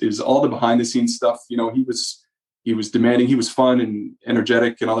mind is all the behind the scenes stuff. He was demanding. He was fun and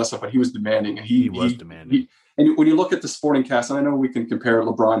energetic and all that stuff, but he was demanding. And he was demanding. And when you look at the supporting cast, and I know we can compare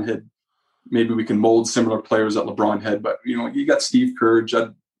LeBron had, maybe we can mold similar players that LeBron had, but you got Steve Kerr,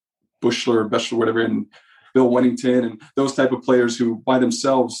 Judd Bushler, whatever, and Bill Wennington, and those type of players who by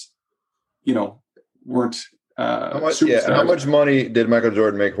themselves, weren't. How much money did Michael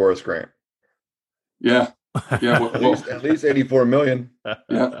Jordan make Horace Grant? Yeah. At least $84 million.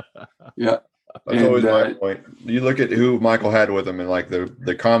 Yeah. That's always my point. You look at who Michael had with him, and like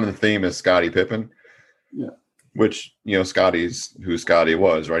the common theme is Scottie Pippen. Yeah. Which, Scotty's who Scotty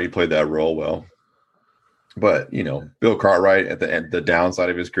was, right? He played that role well. But, Bill Cartwright at the end, the downside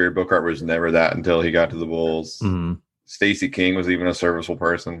of his career, Bill Cartwright was never that until he got to the Bulls. Mm-hmm. Stacey King was even a serviceable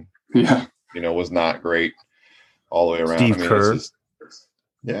person. Yeah. Was not great all the way around. Steve Kerr.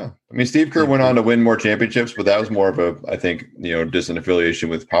 Steve Kerr went on to win more championships, but that was more of a, I think, distant affiliation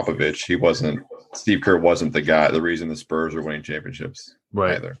with Popovich. Steve Kerr wasn't the reason the Spurs were winning championships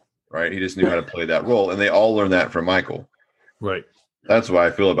either, right? He just knew how to play that role, and they all learned that from Michael. Right. That's what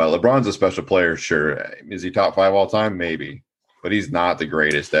I feel about it. LeBron's a special player, sure. Is he top 5 all time? Maybe. But he's not the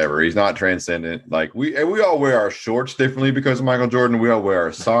greatest ever. He's not transcendent. Like we all wear our shorts differently because of Michael Jordan. We all wear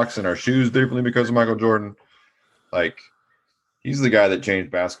our socks and our shoes differently because of Michael Jordan. Like, he's the guy that changed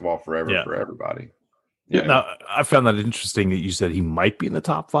basketball forever for everybody. Yeah. Now, I found that interesting that you said he might be in the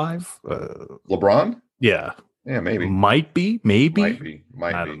top 5. LeBron? Yeah. Yeah, maybe. Might be.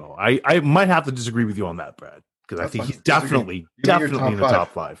 I don't know. I might have to disagree with you on that, Brad, because I think he's definitely in the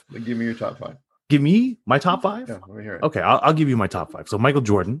top 5. Give me your top 5. Give me my top 5? Yeah, let me hear it. Okay, I'll give you my top 5. So Michael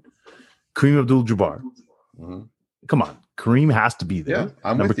Jordan, Kareem Abdul-Jabbar. Mm-hmm. Come on. Kareem has to be there. Yeah,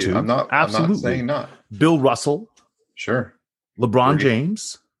 I'm Number with you. 2. I'm not saying not. Bill Russell. Sure. LeBron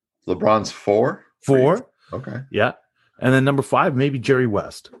James. LeBron's 4? 4. Okay. Yeah. And then number 5, maybe Jerry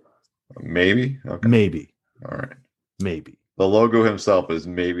West. Maybe? Okay. Maybe. All right. Maybe. The logo himself is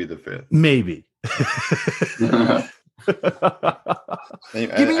maybe the 5th. Maybe.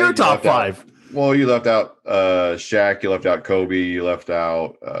 Give me your top five. Well, you left out Shaq, you left out Kobe, you left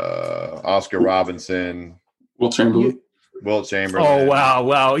out Oscar Robinson, Wilt Chamberlain. Oh,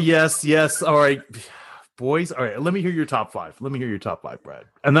 wow. Yes. All right, boys. All right, let me hear your top five. Brad.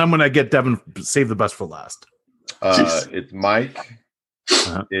 And then I'm going to get Devin save the best for last. It's Mike.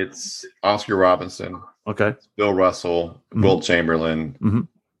 It's Oscar Robinson. Okay. It's Bill Russell, Wilt Chamberlain,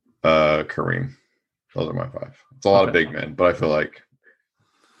 Kareem. Those are my five. It's a lot of big men, but I feel like.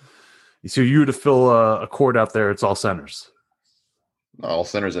 So you were to fill a court out there, it's all centers. All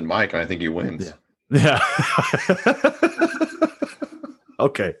centers and Mike, and I think he wins. Yeah.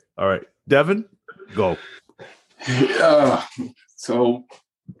 Okay. All right. Devin, go.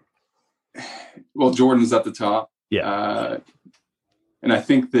 Jordan's at the top. Yeah. And I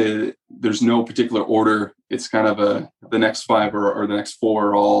think that there's no particular order. It's kind of the next five or the next four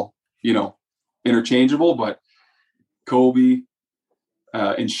are all, interchangeable, but Kobe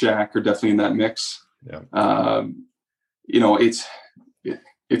and Shaq are definitely in that mix. Yeah.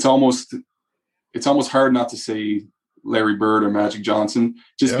 It's almost hard not to say Larry Bird or Magic Johnson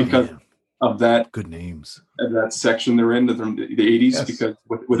just because of that. Good names. Of that section they're in, the 80s, because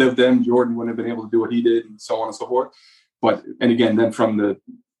without them, Jordan wouldn't have been able to do what he did and so on and so forth. But, and again, then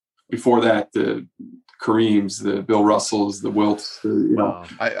before that, the Kareems, the Bill Russells, the Wilts,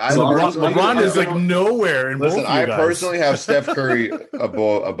 LeBron is like nowhere in both of you guys. I personally have Steph Curry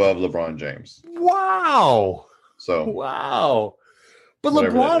above LeBron James. Wow. But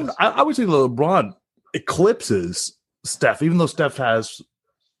LeBron, I would say LeBron eclipses Steph, even though Steph has.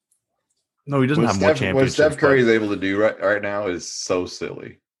 No, he doesn't have more championships. What Steph Curry is able to do right now is so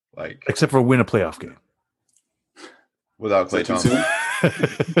silly. Except for win a playoff game. Without Klay Thompson.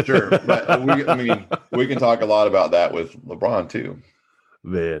 Sure. But we can talk a lot about that with LeBron too.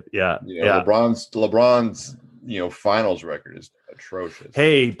 Man, yeah. LeBron's finals record is atrocious.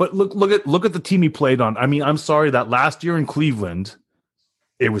 Hey, but look at the team he played on. I mean, I'm sorry that last year in Cleveland,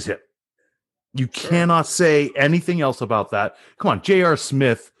 it was him. You cannot say anything else about that. Come on, J.R.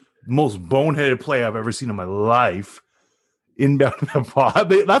 Smith, most boneheaded play I've ever seen in my life. Inbound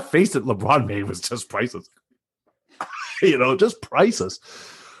that face that LeBron made was just priceless. Just priceless.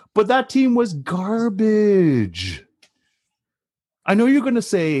 But that team was garbage. I know you're going to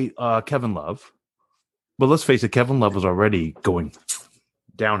say Kevin Love, but let's face it, Kevin Love was already going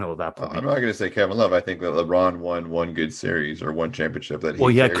downhill at that point. I'm not going to say Kevin Love. I think that LeBron won one good series or one championship.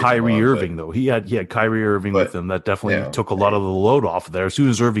 He had Kyrie Irving, though. He had Kyrie Irving with him. That definitely took a lot of the load off of there. As soon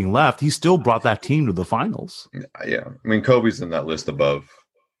as Irving left, he still brought that team to the finals. Yeah. I mean, Kobe's in that list above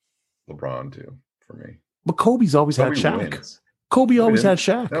LeBron, too, for me. But Kobe's always had Shaq. Wins. Kobe always had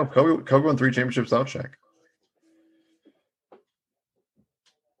Shaq. No, Kobe won 3 championships without Shaq.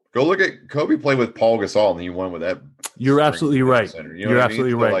 Go look at Kobe played with Paul Gasol, and he won with that. You're absolutely right. You're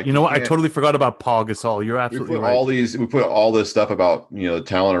absolutely right. You know what? I totally forgot about Paul Gasol. You're absolutely right. We put all this stuff about the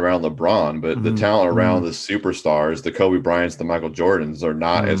talent around LeBron, but the talent around the superstars, the Kobe Bryants, the Michael Jordans, are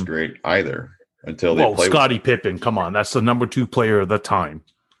not as great either until they play. Scottie Pippen, come on, that's the number 2 player of the time.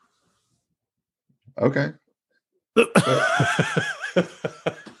 Okay.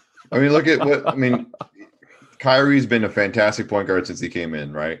 Kyrie's been a fantastic point guard since he came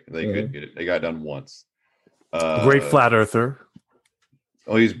in, right? They couldn't get it. They got done once. Great flat earther.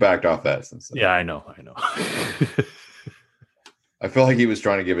 Oh, he's backed off that since then. Yeah, I know. I feel like he was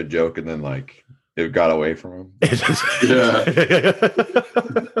trying to give a joke and then it got away from him. But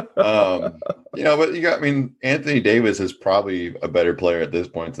Anthony Davis is probably a better player at this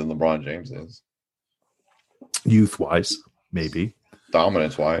point than LeBron James is. Youth-wise, maybe.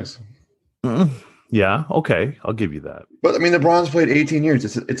 Dominance-wise. Yeah, okay. I'll give you that. But, LeBron's played 18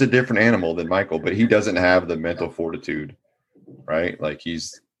 years. It's a different animal than Michael, but he doesn't have the mental fortitude, right? He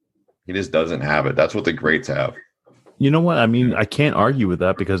just doesn't have it. That's what the greats have. You know what? I can't argue with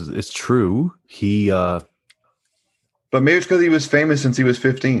that because it's true. But maybe it's because he was famous since he was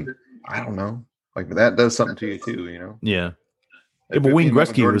 15. I don't know. That does something to you too, Yeah. But Wayne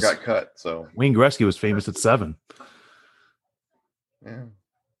Gretzky got cut. So Wayne Gretzky was famous at 7. Yeah,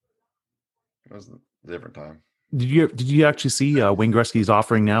 it was a different time. Did you actually see Wayne Gretzky's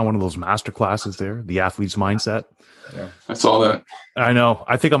offering now one of those master classes there, the athlete's mindset? Yeah, I saw that. I know.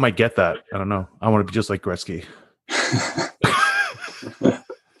 I think I might get that. I don't know. I want to be just like Gretzky.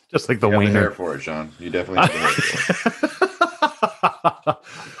 Just like the Wayne. You have the hair for it, Sean. You definitely have the hair for it.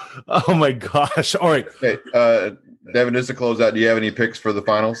 Oh my gosh! All right. Okay, Devin, just to close out, do you have any picks for the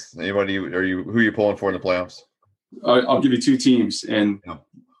finals? Anybody? Who are you pulling for in the playoffs? I'll give you 2 teams, and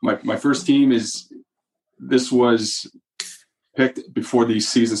my first team is. This was picked before the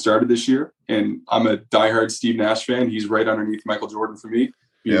season started this year, and I'm a diehard Steve Nash fan. He's right underneath Michael Jordan for me,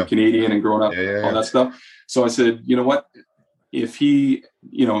 being Canadian and growing up, all that stuff. So I said, you know what? If he,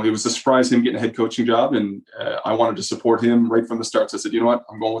 it was a surprise him getting a head coaching job, and I wanted to support him right from the start. So I said, you know what?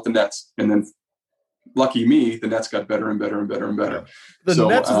 I'm going with the Nets. And then, lucky me, the Nets got better and better and better and better. The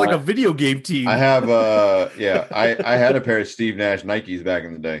Nets is like a video game team. I have, I had a pair of Steve Nash Nikes back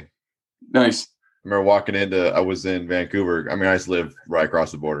in the day. Nice. I remember walking I was in Vancouver. I mean, I used to live right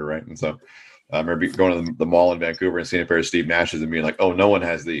across the border, right? And so I remember going to the mall in Vancouver and seeing a pair of Steve Nashes and being like, oh, no one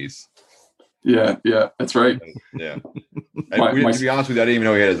has these. Yeah, that's right. Yeah. To be honest with you, I didn't even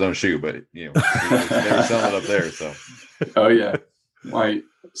know he had his own shoe, but they were selling it up there. So. Oh yeah, my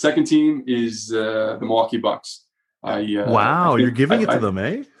second team is the Milwaukee Bucks. Wow, you're giving it to them,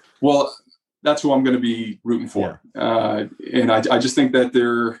 eh? Well, that's who I'm going to be rooting for, and I just think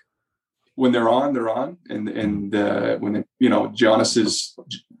that when they're on, and when Giannis is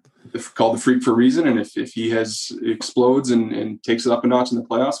called the freak for a reason, and if he explodes and takes it up a notch in the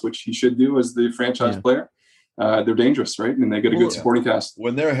playoffs, which he should do as the franchise player, they're dangerous, right? And they get a good supporting cast.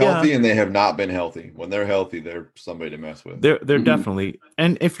 When they're healthy, and they have not been healthy. When they're healthy, they're somebody to mess with. They're definitely.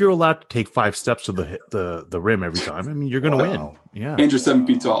 And if you're allowed to take 5 steps to the rim every time, I mean, you're going to win. Yeah, and you're 7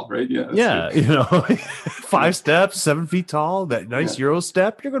 feet tall, right? Yeah, good. 5 steps, 7 feet tall, that nice Euro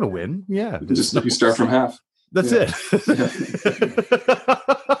step, you're going to win. Yeah, you start from half. That's it.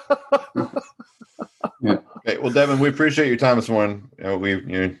 Yeah. Okay. Well, Devin, we appreciate your time this morning.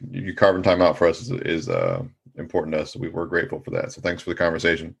 You carving time out for us is important to us. So we're grateful for that. So thanks for the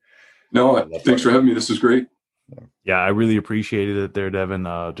conversation. No, thanks for having me. This was great. Yeah, I really appreciated it there, Devin.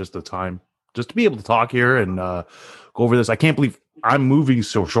 Just the time, just to be able to talk here and go over this. I can't believe I'm moving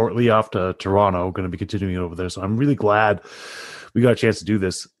so shortly off to Toronto. Going to be continuing over there. So I'm really glad we got a chance to do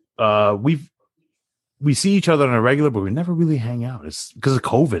this. We see each other on a regular, but we never really hang out. It's because of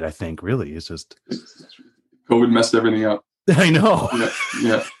COVID, I think, really. It's just COVID messed everything up. I know.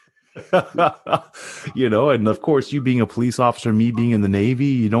 Yeah. And of course, you being a police officer, me being in the Navy,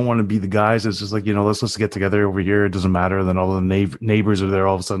 you don't want to be the guys that's just like, let's just get together over here. It doesn't matter. Then all the neighbors are there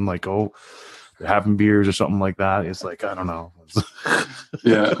all of a sudden, like, oh, they're having beers or something like that. It's like, I don't know.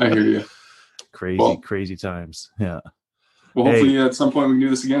 Yeah, I hear you. Crazy times. Yeah. Well, hopefully at some point we can do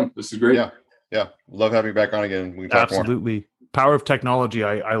this again. This is great. Yeah. Love having you back on again. We can talk Absolutely. More. Power of technology.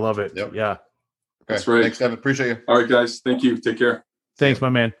 I love it. Yep. Yeah. Okay. That's right. Thanks, Devin. Appreciate you. All right, guys. Thank you. Take care. Thanks, my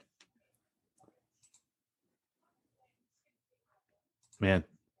man. Man,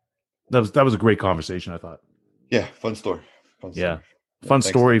 that was a great conversation, I thought. Yeah. Fun story. Fun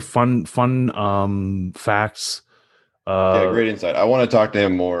story. Fun facts. Great insight. I want to talk to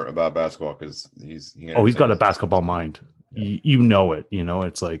him more about basketball because he's got a basketball mind. Yeah. You know it.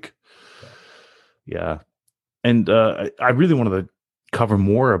 It's like, and I really wanted to cover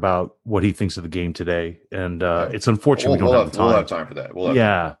more about what he thinks of the game today, and it's unfortunate we don't have the time. We'll have time for that.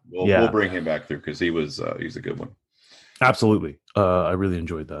 We'll bring him back through because he's a good one. Absolutely. I really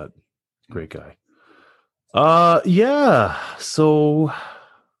enjoyed that. Great guy. So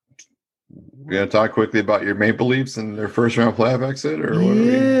we're gonna talk quickly about your Maple Leafs and their first round playoff exit, or what?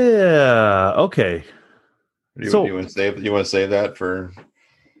 Okay. You want to save that for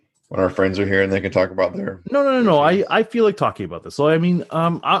when our friends are here and they can talk about their No. I feel like talking about this. So I mean,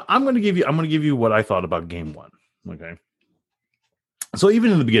 I'm gonna give you what I thought about game 1. Okay. So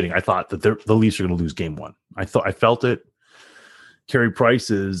even in the beginning, I thought that the Leafs are gonna lose game 1. I felt it. Carey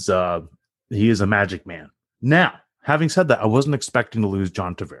Price is he is a magic man. Now, having said that, I wasn't expecting to lose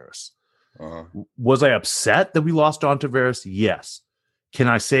John Tavares. Was I upset that we lost John Tavares? Yes. Can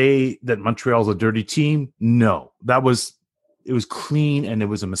I say that Montreal's a dirty team? No. It was clean and it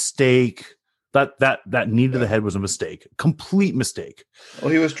was a mistake. That knee to the head was a mistake. Complete mistake.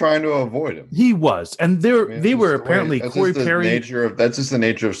 Well, he was trying to avoid him. He was. And they were apparently Corey Perry. That's just the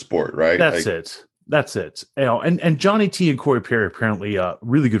nature of sport, right? That's it. And Johnny T and Corey Perry apparently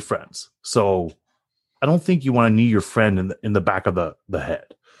really good friends. So I don't think you want to knee your friend in the back of the head.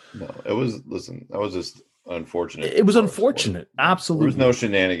 No, that was just unfortunate. It was unfortunate. Absolutely. There was no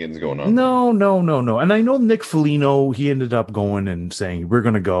shenanigans going on. No. And I know Nick Foligno, he ended up going and saying, we're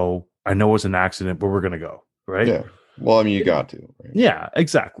going to go. I know it's an accident, but we're going to go. Right. Yeah. Well, I mean, you got to. Right? Yeah,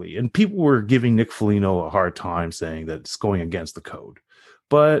 exactly. And people were giving Nick Foligno a hard time saying that it's going against the code.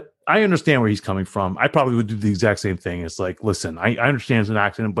 But I understand where he's coming from. I probably would do the exact same thing. It's like, listen, I understand it's an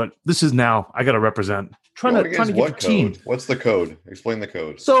accident, but this is now I got to represent. Trying to get the team. What's the code? Explain the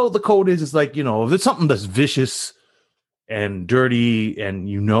code. So the code is like, if there's something that's vicious and dirty, and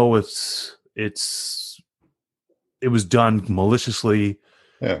it was done maliciously.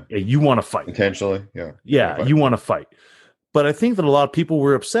 Yeah. You want to fight intentionally. Yeah. You want to fight. But I think that a lot of people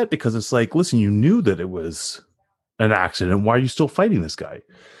were upset because it's like, listen, you knew that it was an accident. Why are you still fighting this guy?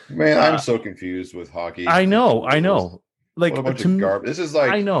 Man, I'm so confused with hockey. I know. Like, what a bunch of garbage. This is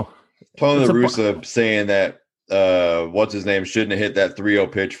like I know. Tony La Russa saying that what's his name shouldn't have hit that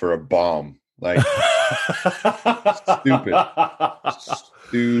 3-0 pitch for a bomb. Like stupid.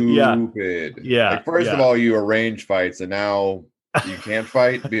 Yeah. Like, first of all, you arrange fights and now you can't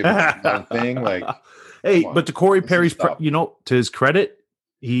fight. Be a thing. Like, hey, but to Corey Perry's, to his credit,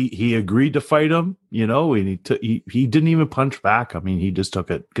 he agreed to fight him. And he didn't even punch back. I mean, he just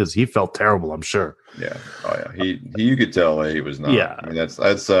took it because he felt terrible. I'm sure. Yeah. Oh yeah. He you could tell he was not. Yeah. I mean, that's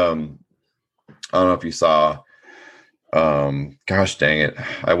I don't know if you saw. Gosh dang it!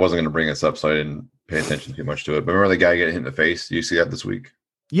 I wasn't going to bring this up, so I didn't pay attention too much to it. But remember the guy getting hit in the face? Do you see that this week?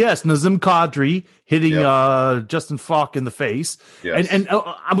 Yes, Nazem Kadri hitting Justin Falk in the face. Yes. And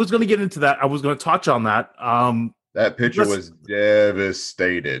I was going to get into that. I was going to touch on that. That pitcher was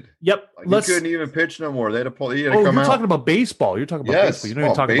devastated. Yep. He couldn't even pitch no more. They had to pull. He had to you're come out. talking about baseball. You're talking about baseball. You're not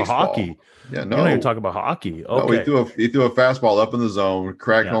even talking about hockey. Yeah, no. You're not even talking about hockey. Okay. No, he threw a fastball up in the zone,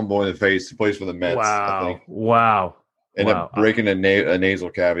 cracked homeboy in the face. He plays for the Mets. Wow. Ended up breaking a nasal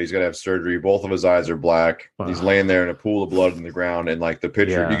cavity. He's got to have surgery. Both of his eyes are black. Wow. He's laying there in a pool of blood in the ground. And like the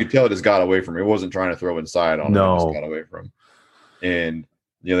pitcher, you could tell it just got away from him. It wasn't trying to throw inside on him. It just got away from him. And,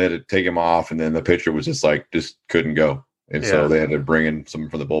 they had to take him off. And then the pitcher was just couldn't go. And so they had to bring in someone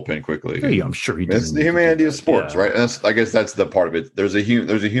from the bullpen quickly. Hey, I'm sure he did. It's the humanity of sports, right? And I guess that's the part of it. There's a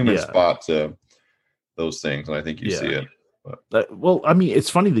human spot to those things. And I think you see it. Well, I mean, it's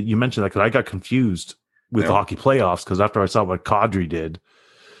funny that you mentioned that because I got confused with the hockey playoffs, because after I saw what Kadri did,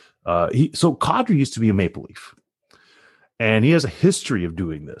 so Kadri used to be a Maple Leaf, and he has a history of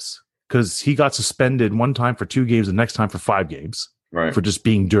doing this because he got suspended one time for 2 games, the next time for 5 games, right, for just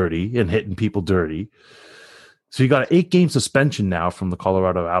being dirty and hitting people dirty. So he got an 8-game suspension now from the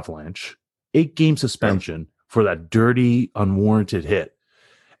Colorado Avalanche, 8-game suspension for that dirty, unwarranted hit.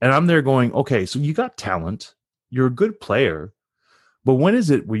 And I'm there going, okay, so you got talent, you're a good player. But when is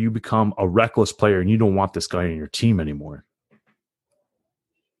it where you become a reckless player and you don't want this guy on your team anymore?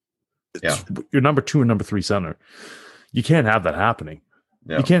 You're number 2 or number 3 center. You can't have that happening.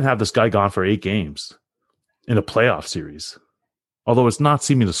 Yeah. You can't have this guy gone for 8 games in a playoff series. Although it's not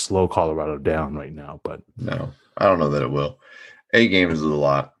seeming to slow Colorado down right now. But no, I don't know that it will. 8 games is a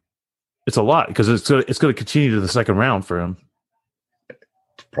lot. It's a lot because it's going to continue to the second round for him.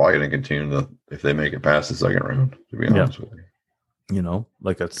 It's probably going to continue if they make it past the second round, to be honest with you.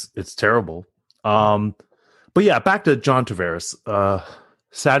 It's terrible. But yeah, back to John Tavares.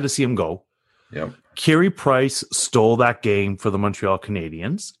 Sad to see him go. Yep. Carey Price stole that game for the Montreal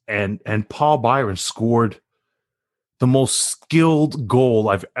Canadiens, and Paul Byron scored the most skilled goal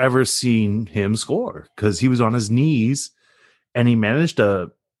I've ever seen him score because he was on his knees and he managed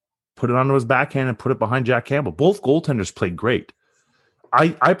to put it onto his backhand and put it behind Jack Campbell. Both goaltenders played great.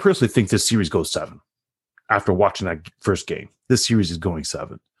 I personally think this series goes 7 after watching that first game. This series is going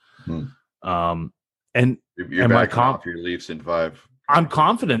 7. And you're backing off your Leafs in 5. I'm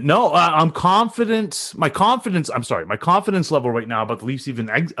confident. No, I'm confident. My confidence level right now about the Leafs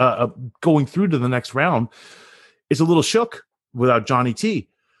even going through to the next round is a little shook without Johnny T.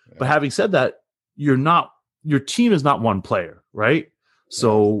 Yeah. But having said that, your team is not one player, right?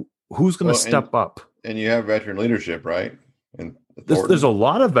 So who's going to step up? And you have veteran leadership, right? And there's a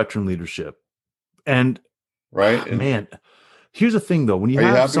lot of veteran leadership, and right, man. Here's the thing, though. When you are you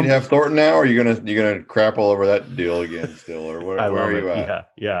happy to have Thornton now, or are you gonna crap all over that deal again still, or where are you at?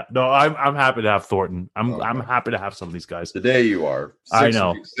 Yeah. No, I'm happy to have Thornton. I'm happy to have some of these guys. Today you are. I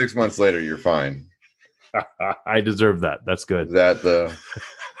know. 6 months later, you're fine. I deserve that. That's good.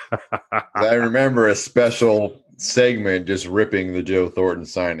 I remember a special segment just ripping the Joe Thornton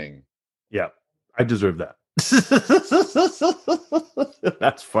signing. Yeah, I deserve that.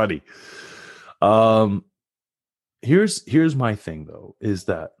 That's funny. Here's my thing though, is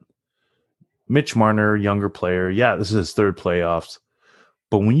that Mitch Marner, younger player, this is his 3rd playoffs.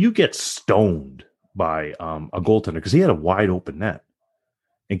 But when you get stoned by a goaltender, because he had a wide open net,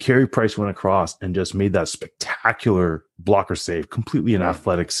 and Carey Price went across and just made that spectacular blocker save, completely an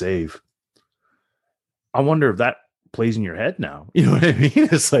athletic save. I wonder if that plays in your head now. You know what I mean?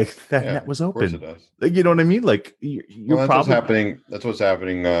 It's like that net was open. Of course it does. Like, you know what I mean? Like you're probably That's what's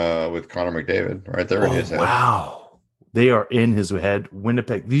happening with Connor McDavid right there in his head. Wow, they are in his head.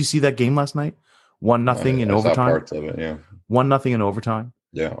 Winnipeg. Did you see that game last night? 1-0 in overtime. Parts of it, yeah. 1-0 in overtime.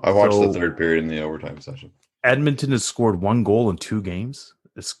 Yeah, I watched the 3rd period in the overtime session. Edmonton has scored 1 goal in 2 games.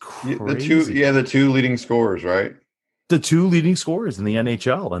 It's crazy. The 2 leading scorers, right? The 2 leading scorers in the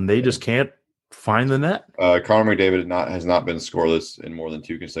NHL, and they just can't find the net. Connor McDavid has not been scoreless in more than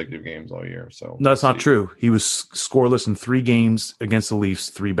 2 consecutive games all year. So No, that's not true. He was scoreless in 3 games against the Leafs,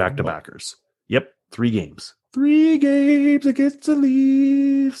 3 back-to-backers. Yep, 3 games. 3 games against the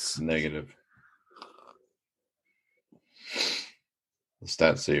Leafs. Negative. The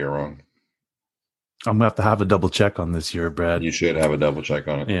stats say you're wrong. I'm going to have a double check on this year, Brad. You should have a double check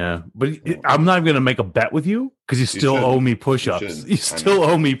on it. Yeah, but I'm not going to make a bet with you because you still owe me push-ups. You still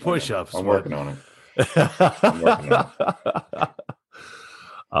owe me push-ups. I'm working on it. I'm working on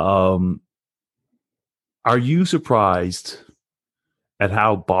it. Are you surprised at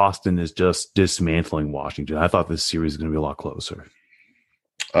how Boston is just dismantling Washington? I thought this series was going to be a lot closer.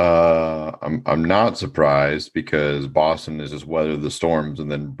 I'm not surprised because Boston has just weathered the storms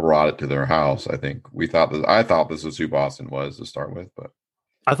and then brought it to their house. I thought this was who Boston was to start with, but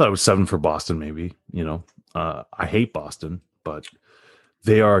I thought it was 7 for Boston. Maybe, I hate Boston, but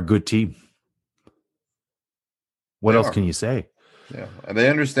they are a good team. What else can you say? Yeah, and they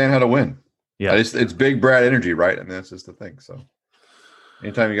understand how to win. Yeah, it's big Brad energy, right? I mean, that's just the thing. So,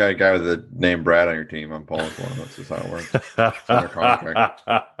 anytime you got a guy with the name Brad on your team, I'm pulling for him. That's just how it works.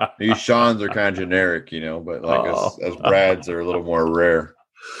 These Sean's are kind of generic, but as Brads are a little more rare.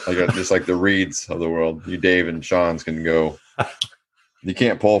 Just like the Reeds of the world, you Dave and Sean's can go. You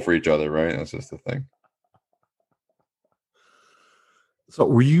can't pull for each other, right? That's just the thing. So,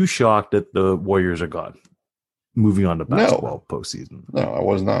 were you shocked that the Warriors are gone? Moving on to basketball postseason. No, I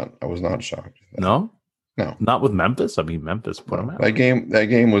was not. I was not shocked. No, no, not with Memphis. I mean, Memphis put them out. That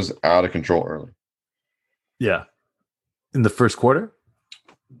game was out of control early. Yeah, in the first quarter.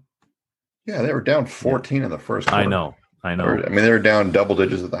 Yeah, they were down 14 in the first quarter. I know. I mean, they were down double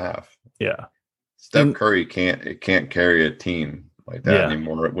digits at the half. Yeah, Steph Curry can't carry a team like that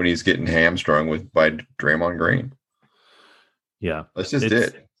anymore when he's getting hamstrung by Draymond Green. Yeah, that's just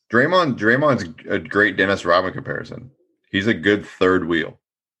it. Draymond's a great Dennis Rodman comparison. He's a good third wheel.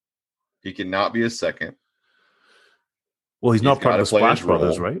 He cannot be a second. Well, he's not part of the Splash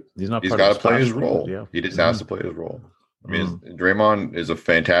Brothers, right? He's got to play his role. Yeah. He just has to play his role. I mean, Draymond is a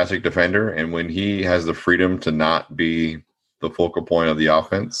fantastic defender, and when he has the freedom to not be the focal point of the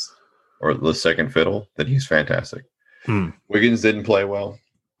offense or the second fiddle, then he's fantastic. Wiggins didn't play well.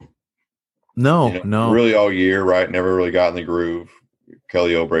 No. Really all year, right? Never really got in the groove.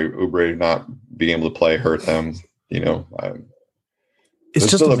 Kelly Oubre not being able to play hurt them. It's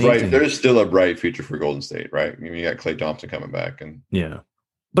just amazing. There's still a bright future for Golden State, right? I mean, you got Klay Thompson coming back, and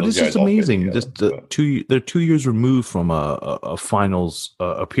but it's just amazing. They're 2 years removed from a finals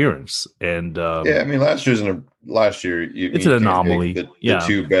appearance, and I mean, last year it's an anomaly. The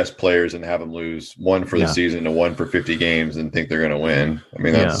 2 best players and have them lose one for the season and one for 50 games and think they're going to win. I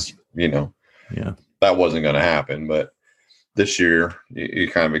mean, that's that wasn't going to happen, but. This year,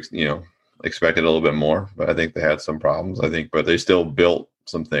 you kind of, expected a little bit more, but I think they had some problems. But they still built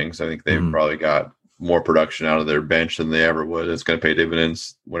some things. I think they've probably got more production out of their bench than they ever would. It's going to pay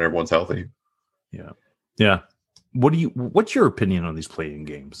dividends when everyone's healthy. Yeah. What's your opinion on these play-in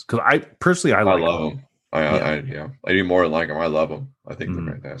games? Because I love them. I do more than like them. I love them. I think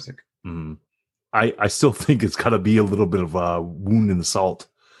they're fantastic. I still think it's got to be a little bit of a wound in the salt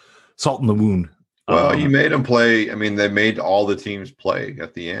in the wound. Well, you made them play. I mean, they made all the teams play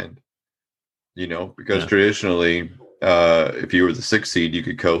at the end, because traditionally, if you were the 6th seed, you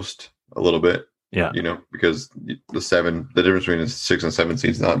could coast a little bit, because the difference between the 6 and 7 seed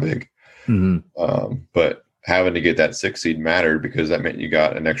is not big. But having to get that 6th seed mattered because that meant you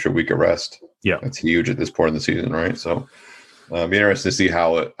got an extra week of rest. Yeah. That's huge at this point in the season, right? So be interested to see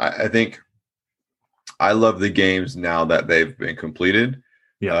how I think I love the games now that they've been completed.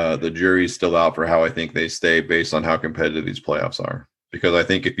 Yeah, the jury's still out for how I think they stay based on how competitive these playoffs are. Because I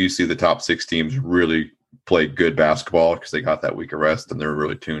think if you see the top 6 teams really play good basketball because they got that week of rest and they're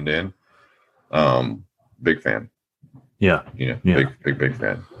really tuned in, big fan. Big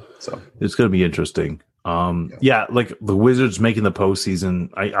fan. So it's going to be interesting. Like the Wizards making the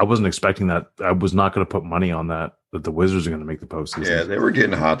postseason. I wasn't expecting that. I was not going to put money on that the Wizards are going to make the postseason. Yeah, they were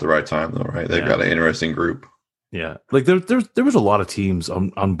getting hot at the right time though, right? They've got an interesting group. Yeah, like there was a lot of teams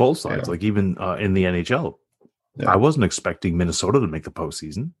on both sides, like even in the NHL. Yeah. I wasn't expecting Minnesota to make the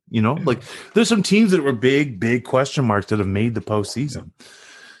postseason. Like there's some teams that were big question marks that have made the postseason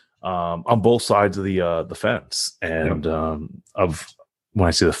on both sides of the fence. And of when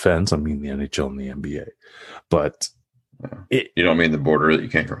I say the fence, I mean the NHL and the NBA. But you don't mean the border that you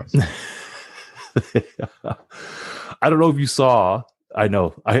can't cross. I don't know if you saw. I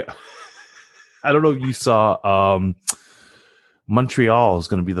don't know if you saw Montreal is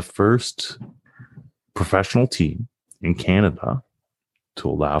going to be the first professional team in Canada to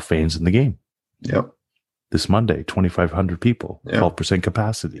allow fans in the game. Yep. This Monday, 2,500 people, Yeah. 12%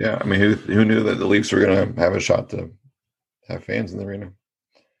 capacity. Yeah. I mean, who knew that the Leafs were going to have a shot to have fans in the arena?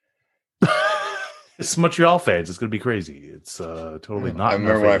 It's Montreal fans. It's going to be crazy. It's totally not. I in our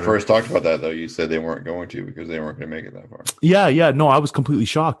remember when I favor. first talked about that, though. You said they weren't going to because they weren't going to make it that far. Yeah. No, I was completely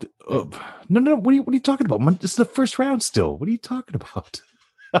shocked. No. What are you talking about? This is the first round still. What are you talking about?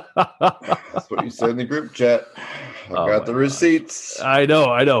 That's what you said in the group chat. I've Oh got my the God. receipts. I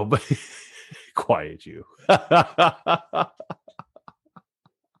know, but quiet you.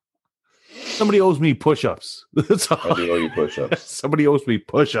 Somebody owes me push-ups. That's all. I do owe you push-ups. Somebody owes me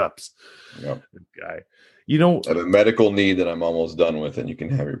push-ups. Yep. Guy. You know, I have a medical need that I'm almost done with, and you can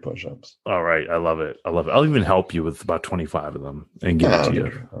have your push-ups. all right. I love it. I'll even help you with about 25 of them and give it to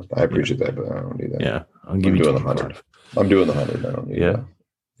you. I appreciate that, but I don't need that. Yeah. I'll give you doing the 25. 100. I'm doing the 100. I don't need Yeah. that.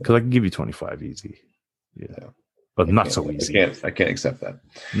 Because I can give you 25 easy. Yeah. Yeah. But I not can't- so easy. I can't accept that.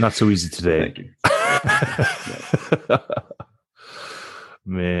 Not so easy today. Thank you.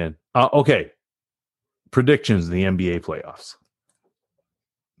 Man. Okay. Predictions in the NBA playoffs.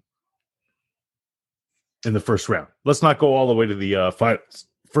 In the first round. Let's not go all the way to the finals.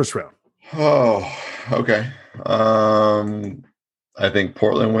 First round. Oh, okay. I think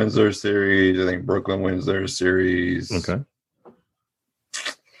Portland wins their series. I think Brooklyn wins their series. Okay.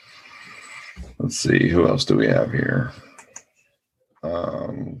 Let's see. Who else do we have here?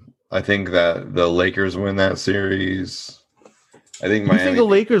 I think that the Lakers win that series. I think You Miami. think the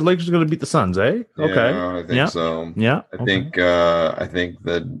Lakers are going to beat the Suns, eh? Okay. Yeah, I think Yeah. so. Yeah. I think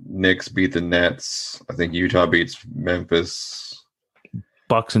the Knicks beat the Nets. I think Utah beats Memphis.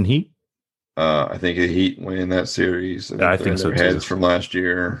 Bucks and Heat. I think the Heat win that series. I think they're in so their too. heads from last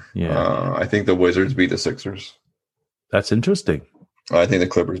year. Yeah. I think the Wizards beat the Sixers. That's interesting. I think the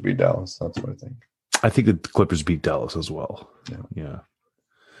Clippers beat Dallas. That's what I think. I think the Clippers beat Dallas as well. Yeah. Yeah.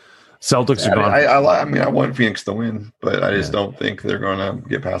 Celtics Yeah, are gone. I mean, I want Phoenix to win, but I just Yeah. don't think they're going to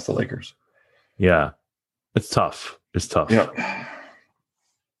get past the Lakers. Yeah. It's tough. It's tough. Yeah.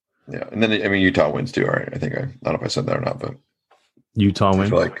 Yeah. And then, I mean, Utah wins too. All right. I don't know if I said that or not, but Utah I win.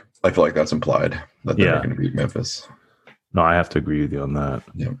 feel like that's implied that they're Yeah. going to beat Memphis. No, I have to agree with you on that.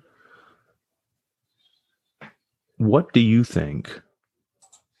 Yeah. What do you think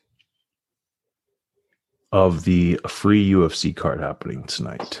of the free UFC card happening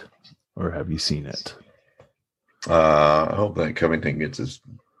tonight? Or have you seen it? I hope that Covington gets his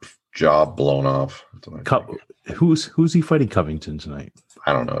jaw blown off. That's what I think. Who's he fighting Covington tonight?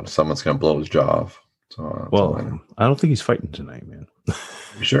 I don't know. Someone's going to blow his jaw off. So, that's all I know. Well, I don't think he's fighting tonight, man.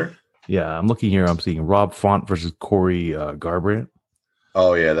 You sure? Yeah, I'm looking here. I'm seeing Rob Font versus Corey Garbrandt.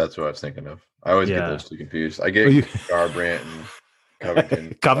 Oh, yeah. That's what I was thinking of. I always get Yeah. those two confused. I get You- Garbrandt and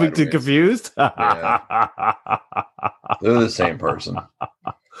Covington. Covington sideways. confused? They're the same person.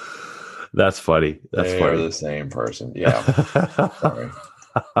 That's funny. That's They funny. are the same person. Yeah. Sorry.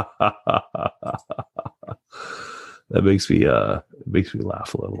 That makes me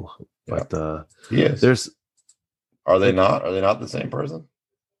laugh a little. But Yes. there's Are they not? Are they not the same person?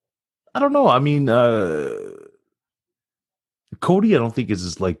 I don't know. I mean, Cody, I don't think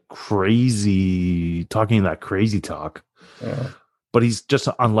is like crazy talking that crazy talk, Yeah. but he's just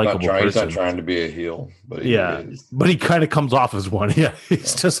an unlikable He's person. not trying to be a heel, but Yeah. he is. But he kind of comes off as one. Yeah,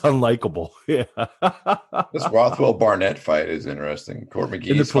 he's just unlikable. Yeah. This Rothwell Barnett fight is interesting. Court McGee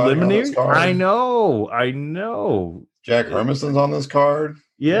In the preliminary, I know. Jack Hermanson's on this card.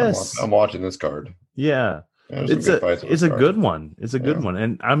 Yes. I'm watching this card. Yeah. Yeah, there's some It's good fights on it's this a card. good one. It's a good Yeah. one,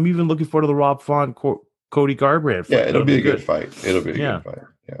 and I'm even looking forward to the Rob Font Cody Garbrandt fight. Yeah, it'll be a good fight. It'll be a Yeah. good fight.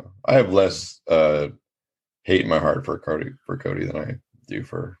 Yeah, I have less hate in my heart for Cody than I do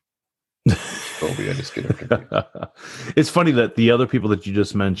for Colby. I just get him confused. It's funny that the other people that you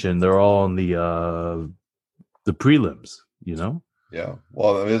just mentioned, they're all on the prelims. You know. Yeah,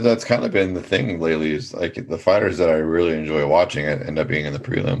 well, I mean, that's kind of been the thing lately. Is like the fighters that I really enjoy watching it end up being in the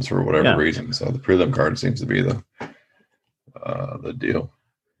prelims for whatever Yeah. reason. So the prelim card seems to be the deal.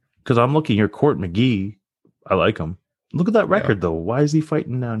 Because I'm looking here, Court McGee. I like him. Look at that record, though. Why is he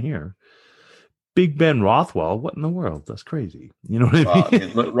fighting down here? Big Ben Rothwell. What in the world? That's crazy. You know what I mean? Well, I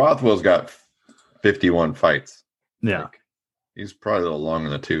mean, look, Rothwell's got 51 fights. Yeah. Like, he's probably a little long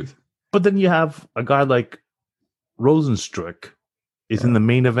in the tooth. But then you have a guy like Rosenstruck is in the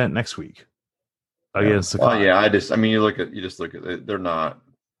main event next week against the Well, you just look at it. They're not,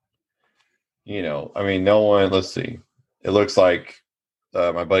 I mean, no one, let's see. It looks like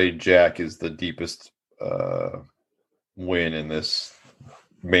my buddy Jack is the deepest win in this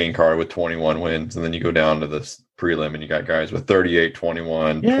main card with 21 wins. And then you go down to this prelim and you got guys with 38,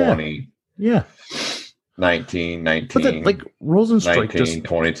 21, Yeah. 20, Yeah. 19, But then, like Rosenstruck 19, just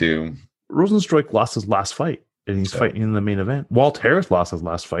 22. Rosenstruik lost his last fight, and he's fighting in the main event. Walt Harris lost his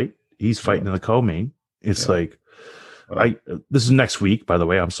last fight. He's fighting in the co-main. It's like, this is next week, by the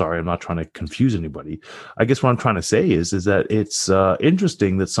way. I'm sorry. I'm not trying to confuse anybody. I guess what I'm trying to say is that it's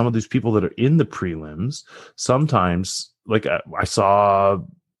interesting that some of these people that are in the prelims, sometimes, like I saw,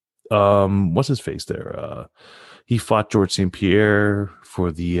 what's his face there? He fought George St. Pierre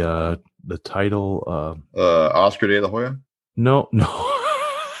for the title. Oscar De La Hoya? No.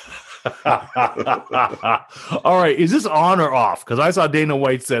 All right. Is this on or off? Because I saw Dana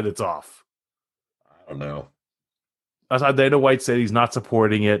White said it's off. I don't know. I saw Dana White said he's not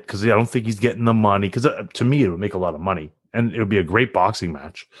supporting it because I don't think he's getting the money. Because to me, it would make a lot of money and it would be a great boxing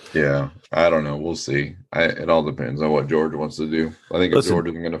match. Yeah, I don't know. We'll see. It all depends on what George wants to do. I think if George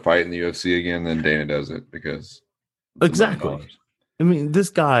isn't going to fight in the UFC again, then Dana does it because exactly. I mean, this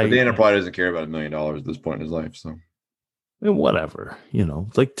guy. But Dana probably doesn't care about $1 million at this point in his life. So. Whatever,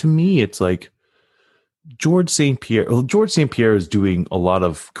 like to me, it's like George St. Pierre. Well, George St. Pierre is doing a lot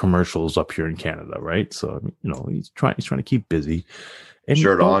of commercials up here in Canada, right? So he's trying to keep busy. And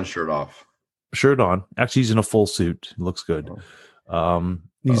shirt on, shirt off. Shirt on. Actually, he's in a full suit. He looks good.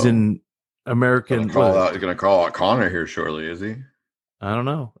 He's in American. He's going to call out Connor here shortly, is he? I don't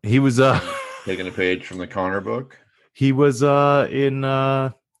know. He was taking a page from the Connor book. He was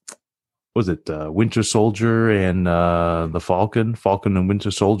in. Was it Winter Soldier and the Falcon and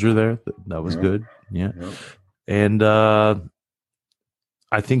Winter Soldier there? That was good. Yeah. And I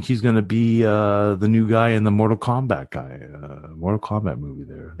think he's going to be the new guy in the Mortal Kombat movie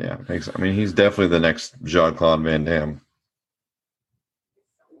there. Yeah. He's definitely the next Jean-Claude Van Damme.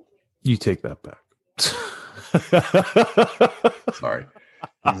 You take that back. Sorry.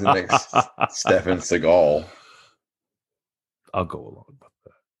 He's the next Stefan Seagal. I'll go along with that.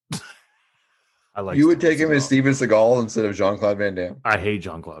 You would take him as Steven Seagal instead of Jean-Claude Van Damme? I hate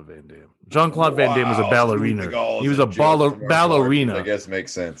Jean-Claude Van Damme. Jean-Claude Van Damme was a ballerina. He was a ballerina. I guess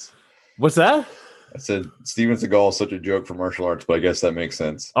makes sense. What's that? I said Steven Seagal is such a joke for martial arts, but I guess that makes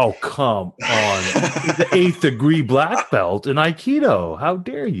sense. Oh, come on. He's the 8th degree black belt in Aikido. How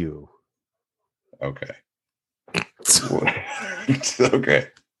dare you? Okay. Okay.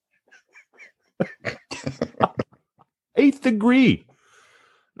 8th degree.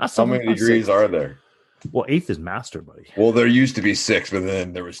 How many degrees are there? Well, 8th is master, buddy. Well, there used to be 6, but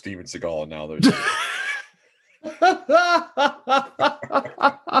then there was Steven Seagal, and now there's.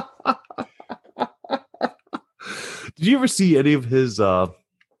 Did you ever see any of his promos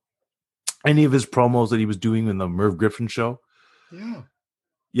that he was doing in the Merv Griffin show? Yeah.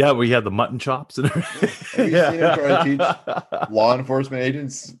 Yeah, where he had the mutton chops and everything. Have you seen him try to teach law enforcement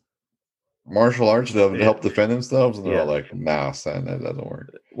agents martial arts to help defend themselves? And they're all like, nah, son, that doesn't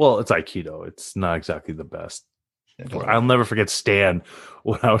work. Well, it's Aikido. It's not exactly the best. I'll never forget Stan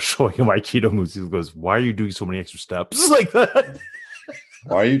when I was showing him Aikido moves. He goes, "Why are you doing so many extra steps?" Like that.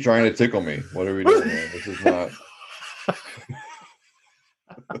 Why are you trying to tickle me? What are we doing, man? This is not.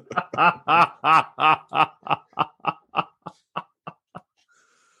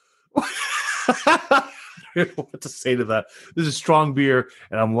 What to say to that? This is strong beer,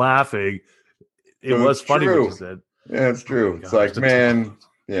 and I'm laughing. It was funny what you said. Yeah, it's true. It's like, man,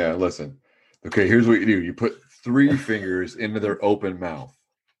 yeah, listen. Okay, here's what you do. You put 3 fingers into their open mouth.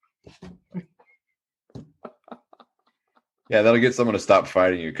 Yeah, that'll get someone to stop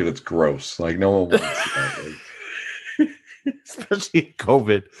fighting you because it's gross. Like, no one wants that. Especially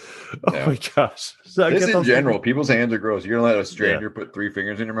COVID. Oh my gosh. So this in general, people's hands are gross. You're going to let a stranger put 3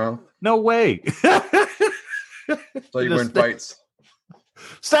 fingers in your mouth? No way. So you win fights.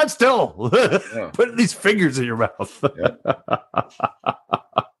 Stand still. Put these fingers in your mouth. Yep. That's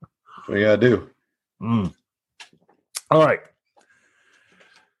what you got to do. All right.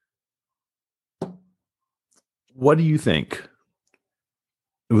 What do you think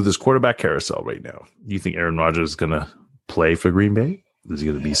with this quarterback carousel right now? Do you think Aaron Rodgers is going to play for Green Bay? Is he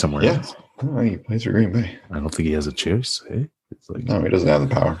going to be somewhere else? No, he plays for Green Bay. I don't think he has a choice. Eh? It's like, no, he doesn't have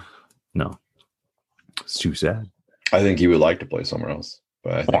the power. No. It's too sad. I think he would like to play somewhere else.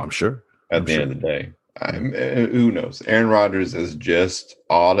 But I think I'm sure. At the end of the day, who knows? Aaron Rodgers is just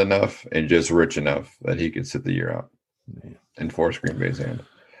odd enough and just rich enough that he could sit the year out and force Green Bay's hand.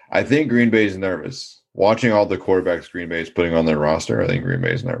 I think Green Bay's nervous. Watching all the quarterbacks Green Bay is putting on their roster, I think Green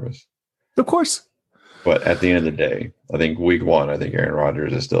Bay's nervous. Of course. But at the end of the day, I think week 1, I think Aaron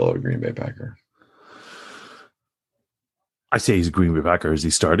Rodgers is still a Green Bay Packer. I say he's a Green Bay Packer. Is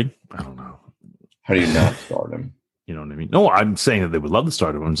he starting? I don't know. How do you not start him? You know what I mean? No, I'm saying that they would love to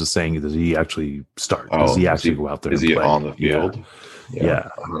start him. I'm just saying, does he actually start? Does he actually go out there? Is he on the field? Yeah.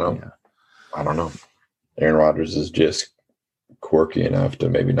 I don't know. I don't know. Aaron Rodgers is just quirky enough to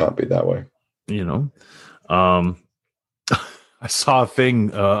maybe not be that way. You know, I saw a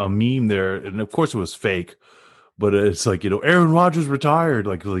thing, a meme there, and of course it was fake, but it's like, Aaron Rodgers retired,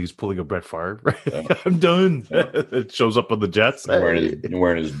 like he's pulling a Brett Favre. Right? Yeah. I'm done. Yeah. It shows up on the Jets. Wearing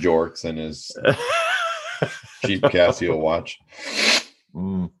his jorts and his cheap Casio watch.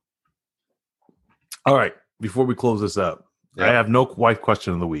 Mm. All right, before we close this up, I have no white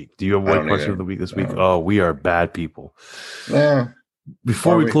question of the week. Do you have a white question of the week this week? Oh, we are bad people. Yeah.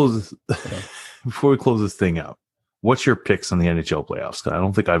 Before we close this thing out, what's your picks on the NHL playoffs? I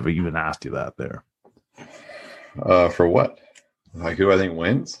don't think I've even asked you that there. For what? Like who I think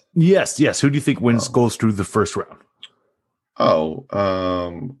wins? Yes. Who do you think goes through the first round?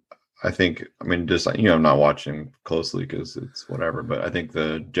 I think. I mean, just I'm not watching closely because it's whatever. But I think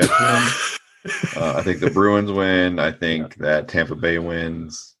the Jets win. I think the Bruins win. I think that Tampa Bay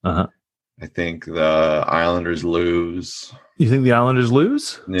wins. Uh-huh. I think the Islanders lose. You think the Islanders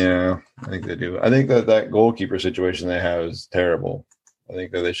lose? Yeah, I think they do. I think that goalkeeper situation they have is terrible. I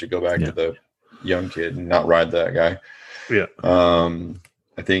think that they should go back to the young kid and not ride that guy. Yeah. I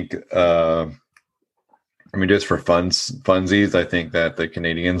think. Just for funsies, I think that the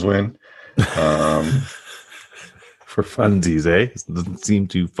Canadians win. For funsies, eh? It doesn't seem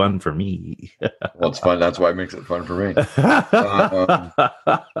too fun for me. Well, it's fun. That's why it makes it fun for me.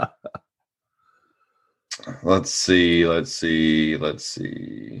 Let's see.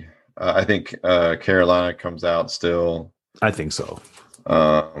 I think Carolina comes out still. I think so.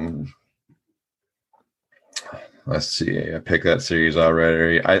 Let's see. I picked that series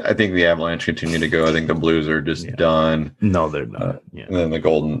already. I think the Avalanche continue to go. I think the Blues are just done. No, they're not. And then the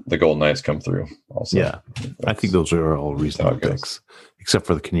Golden Knights come through also. Yeah. I think those are all reasonable picks, except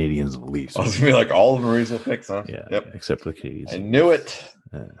for the Canadians and the Leafs. I was going to be like, all of them are reasonable picks, huh? Yeah. Yep. Except for the Canadians. I knew it.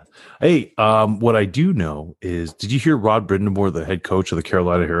 Hey, what I do know is, did you hear Rod Brindamore, the head coach of the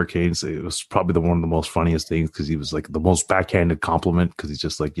Carolina Hurricanes? It was probably one of the most funniest things because he was like the most backhanded compliment because he's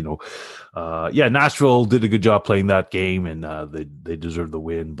just like, Nashville did a good job playing that game and they deserve the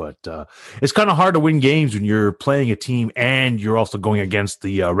win. But it's kind of hard to win games when you're playing a team and you're also going against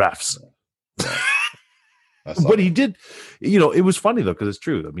the refs. But he did, it was funny though because it's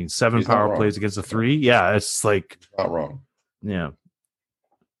true. I mean, 7 power plays against a 3. Yeah, it's like not wrong. Yeah.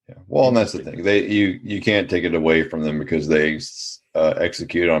 Yeah. Well, and that's the thing. You can't take it away from them because they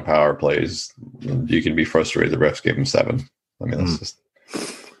execute on power plays. You can be frustrated. The refs gave them 7. I mean, that's just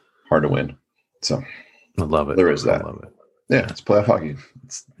hard to win. So I love it. There is that. I love it. Yeah, it's playoff hockey.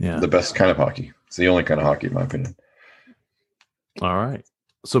 It's the best kind of hockey. It's the only kind of hockey, in my opinion. All right.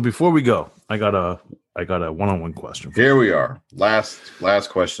 So before we go, I got a one-on-one question. Here we are. Last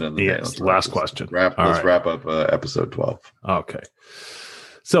question of the day. Last question. Let's wrap up episode 12. Okay.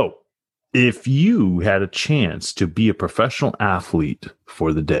 So, if you had a chance to be a professional athlete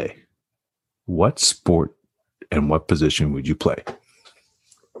for the day, what sport and what position would you play?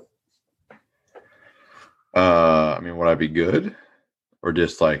 Would I be good? Or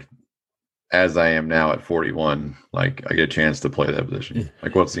just like, as I am now at 41, like I get a chance to play that position?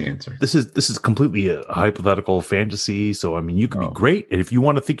 Like, what's the answer? This is completely a hypothetical fantasy. So, I mean, you could be great. And if you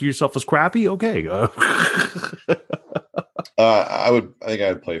want to think of yourself as crappy, okay. I think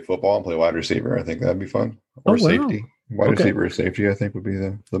I'd play football and play wide receiver. I think that'd be fun. Or safety. Wide receiver or safety, I think would be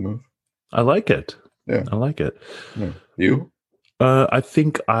the move. I like it. Yeah. I like it. Yeah. You? I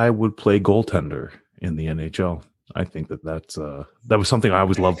think I would play goaltender in the NHL. I think that was something I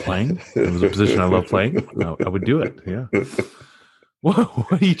always loved playing. It was a position I loved playing. I would do it. Yeah. What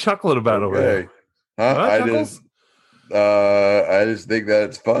are you chuckling about over there? I just think that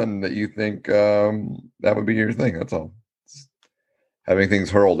it's fun that you think that would be your thing. That's all. It's having things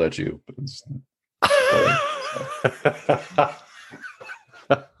hurled at you.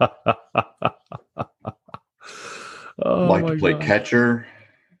 Like to play catcher.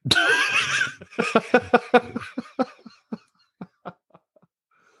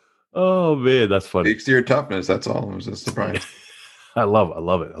 Oh man, that's funny. Speaks to your toughness. That's all. It was a surprise. I love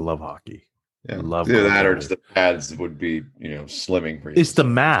it. I love hockey. Yeah, I love either that or it's the pads would be slimming for you. It's the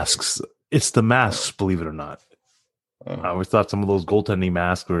masks. It's the masks. Believe it or not. I always thought some of those goaltending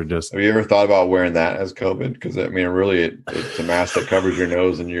masks were just. Have you ever thought about wearing that as COVID? Because I mean, really, it's a mask that covers your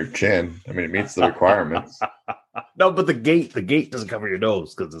nose and your chin. I mean, it meets the requirements. No, but the gate doesn't cover your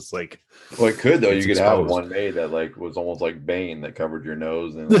nose because it's like. Well, it could though. You could have one made that like was almost like Bane that covered your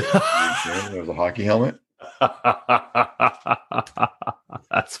nose and your chin. It was a hockey helmet.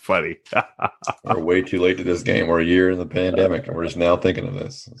 That's funny. We're way too late to this game. We're a year in the pandemic, and we're just now thinking of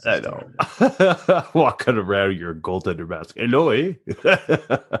this. I know. Walking around your goaltender mask. Hello, eh?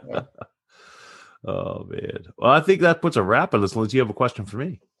 Oh man. Well, I think that puts a wrap on this. Unless you have a question for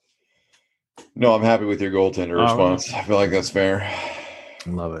me. No, I'm happy with your goaltender All response. I feel like that's fair.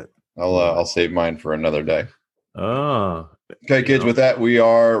 Love it. I'll save mine for another day. Oh. Okay, kids, with that, we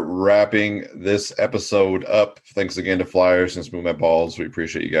are wrapping this episode up. Thanks again to Flyers and Smooth My Balls. We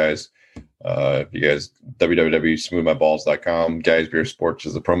appreciate you guys. If you guys, www.smoothmyballs.com. Guys Beer Sports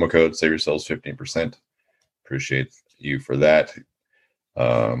is the promo code. Save yourselves 15%. Appreciate you for that.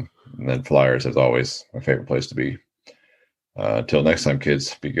 And then Flyers, as always, my favorite place to be. Until next time,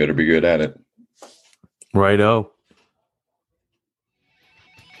 kids, be good or be good at it. Righto.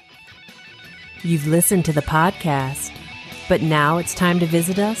 You've listened to the podcast, but now it's time to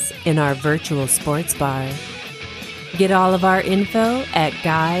visit us in our virtual sports bar. Get all of our info at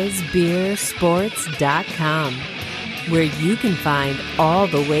guysbeersports.com, where you can find all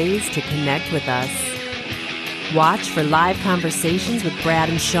the ways to connect with us. Watch for live conversations with Brad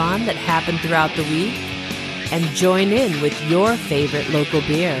and Sean that happen throughout the week, and join in with your favorite local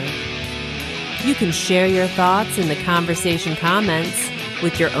beer. You can share your thoughts in the conversation comments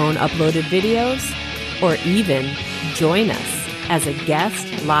with your own uploaded videos, or even join us as a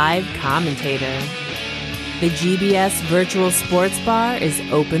guest live commentator. The GBS Virtual Sports Bar is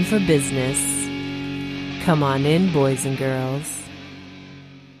open for business. Come on in, boys and girls.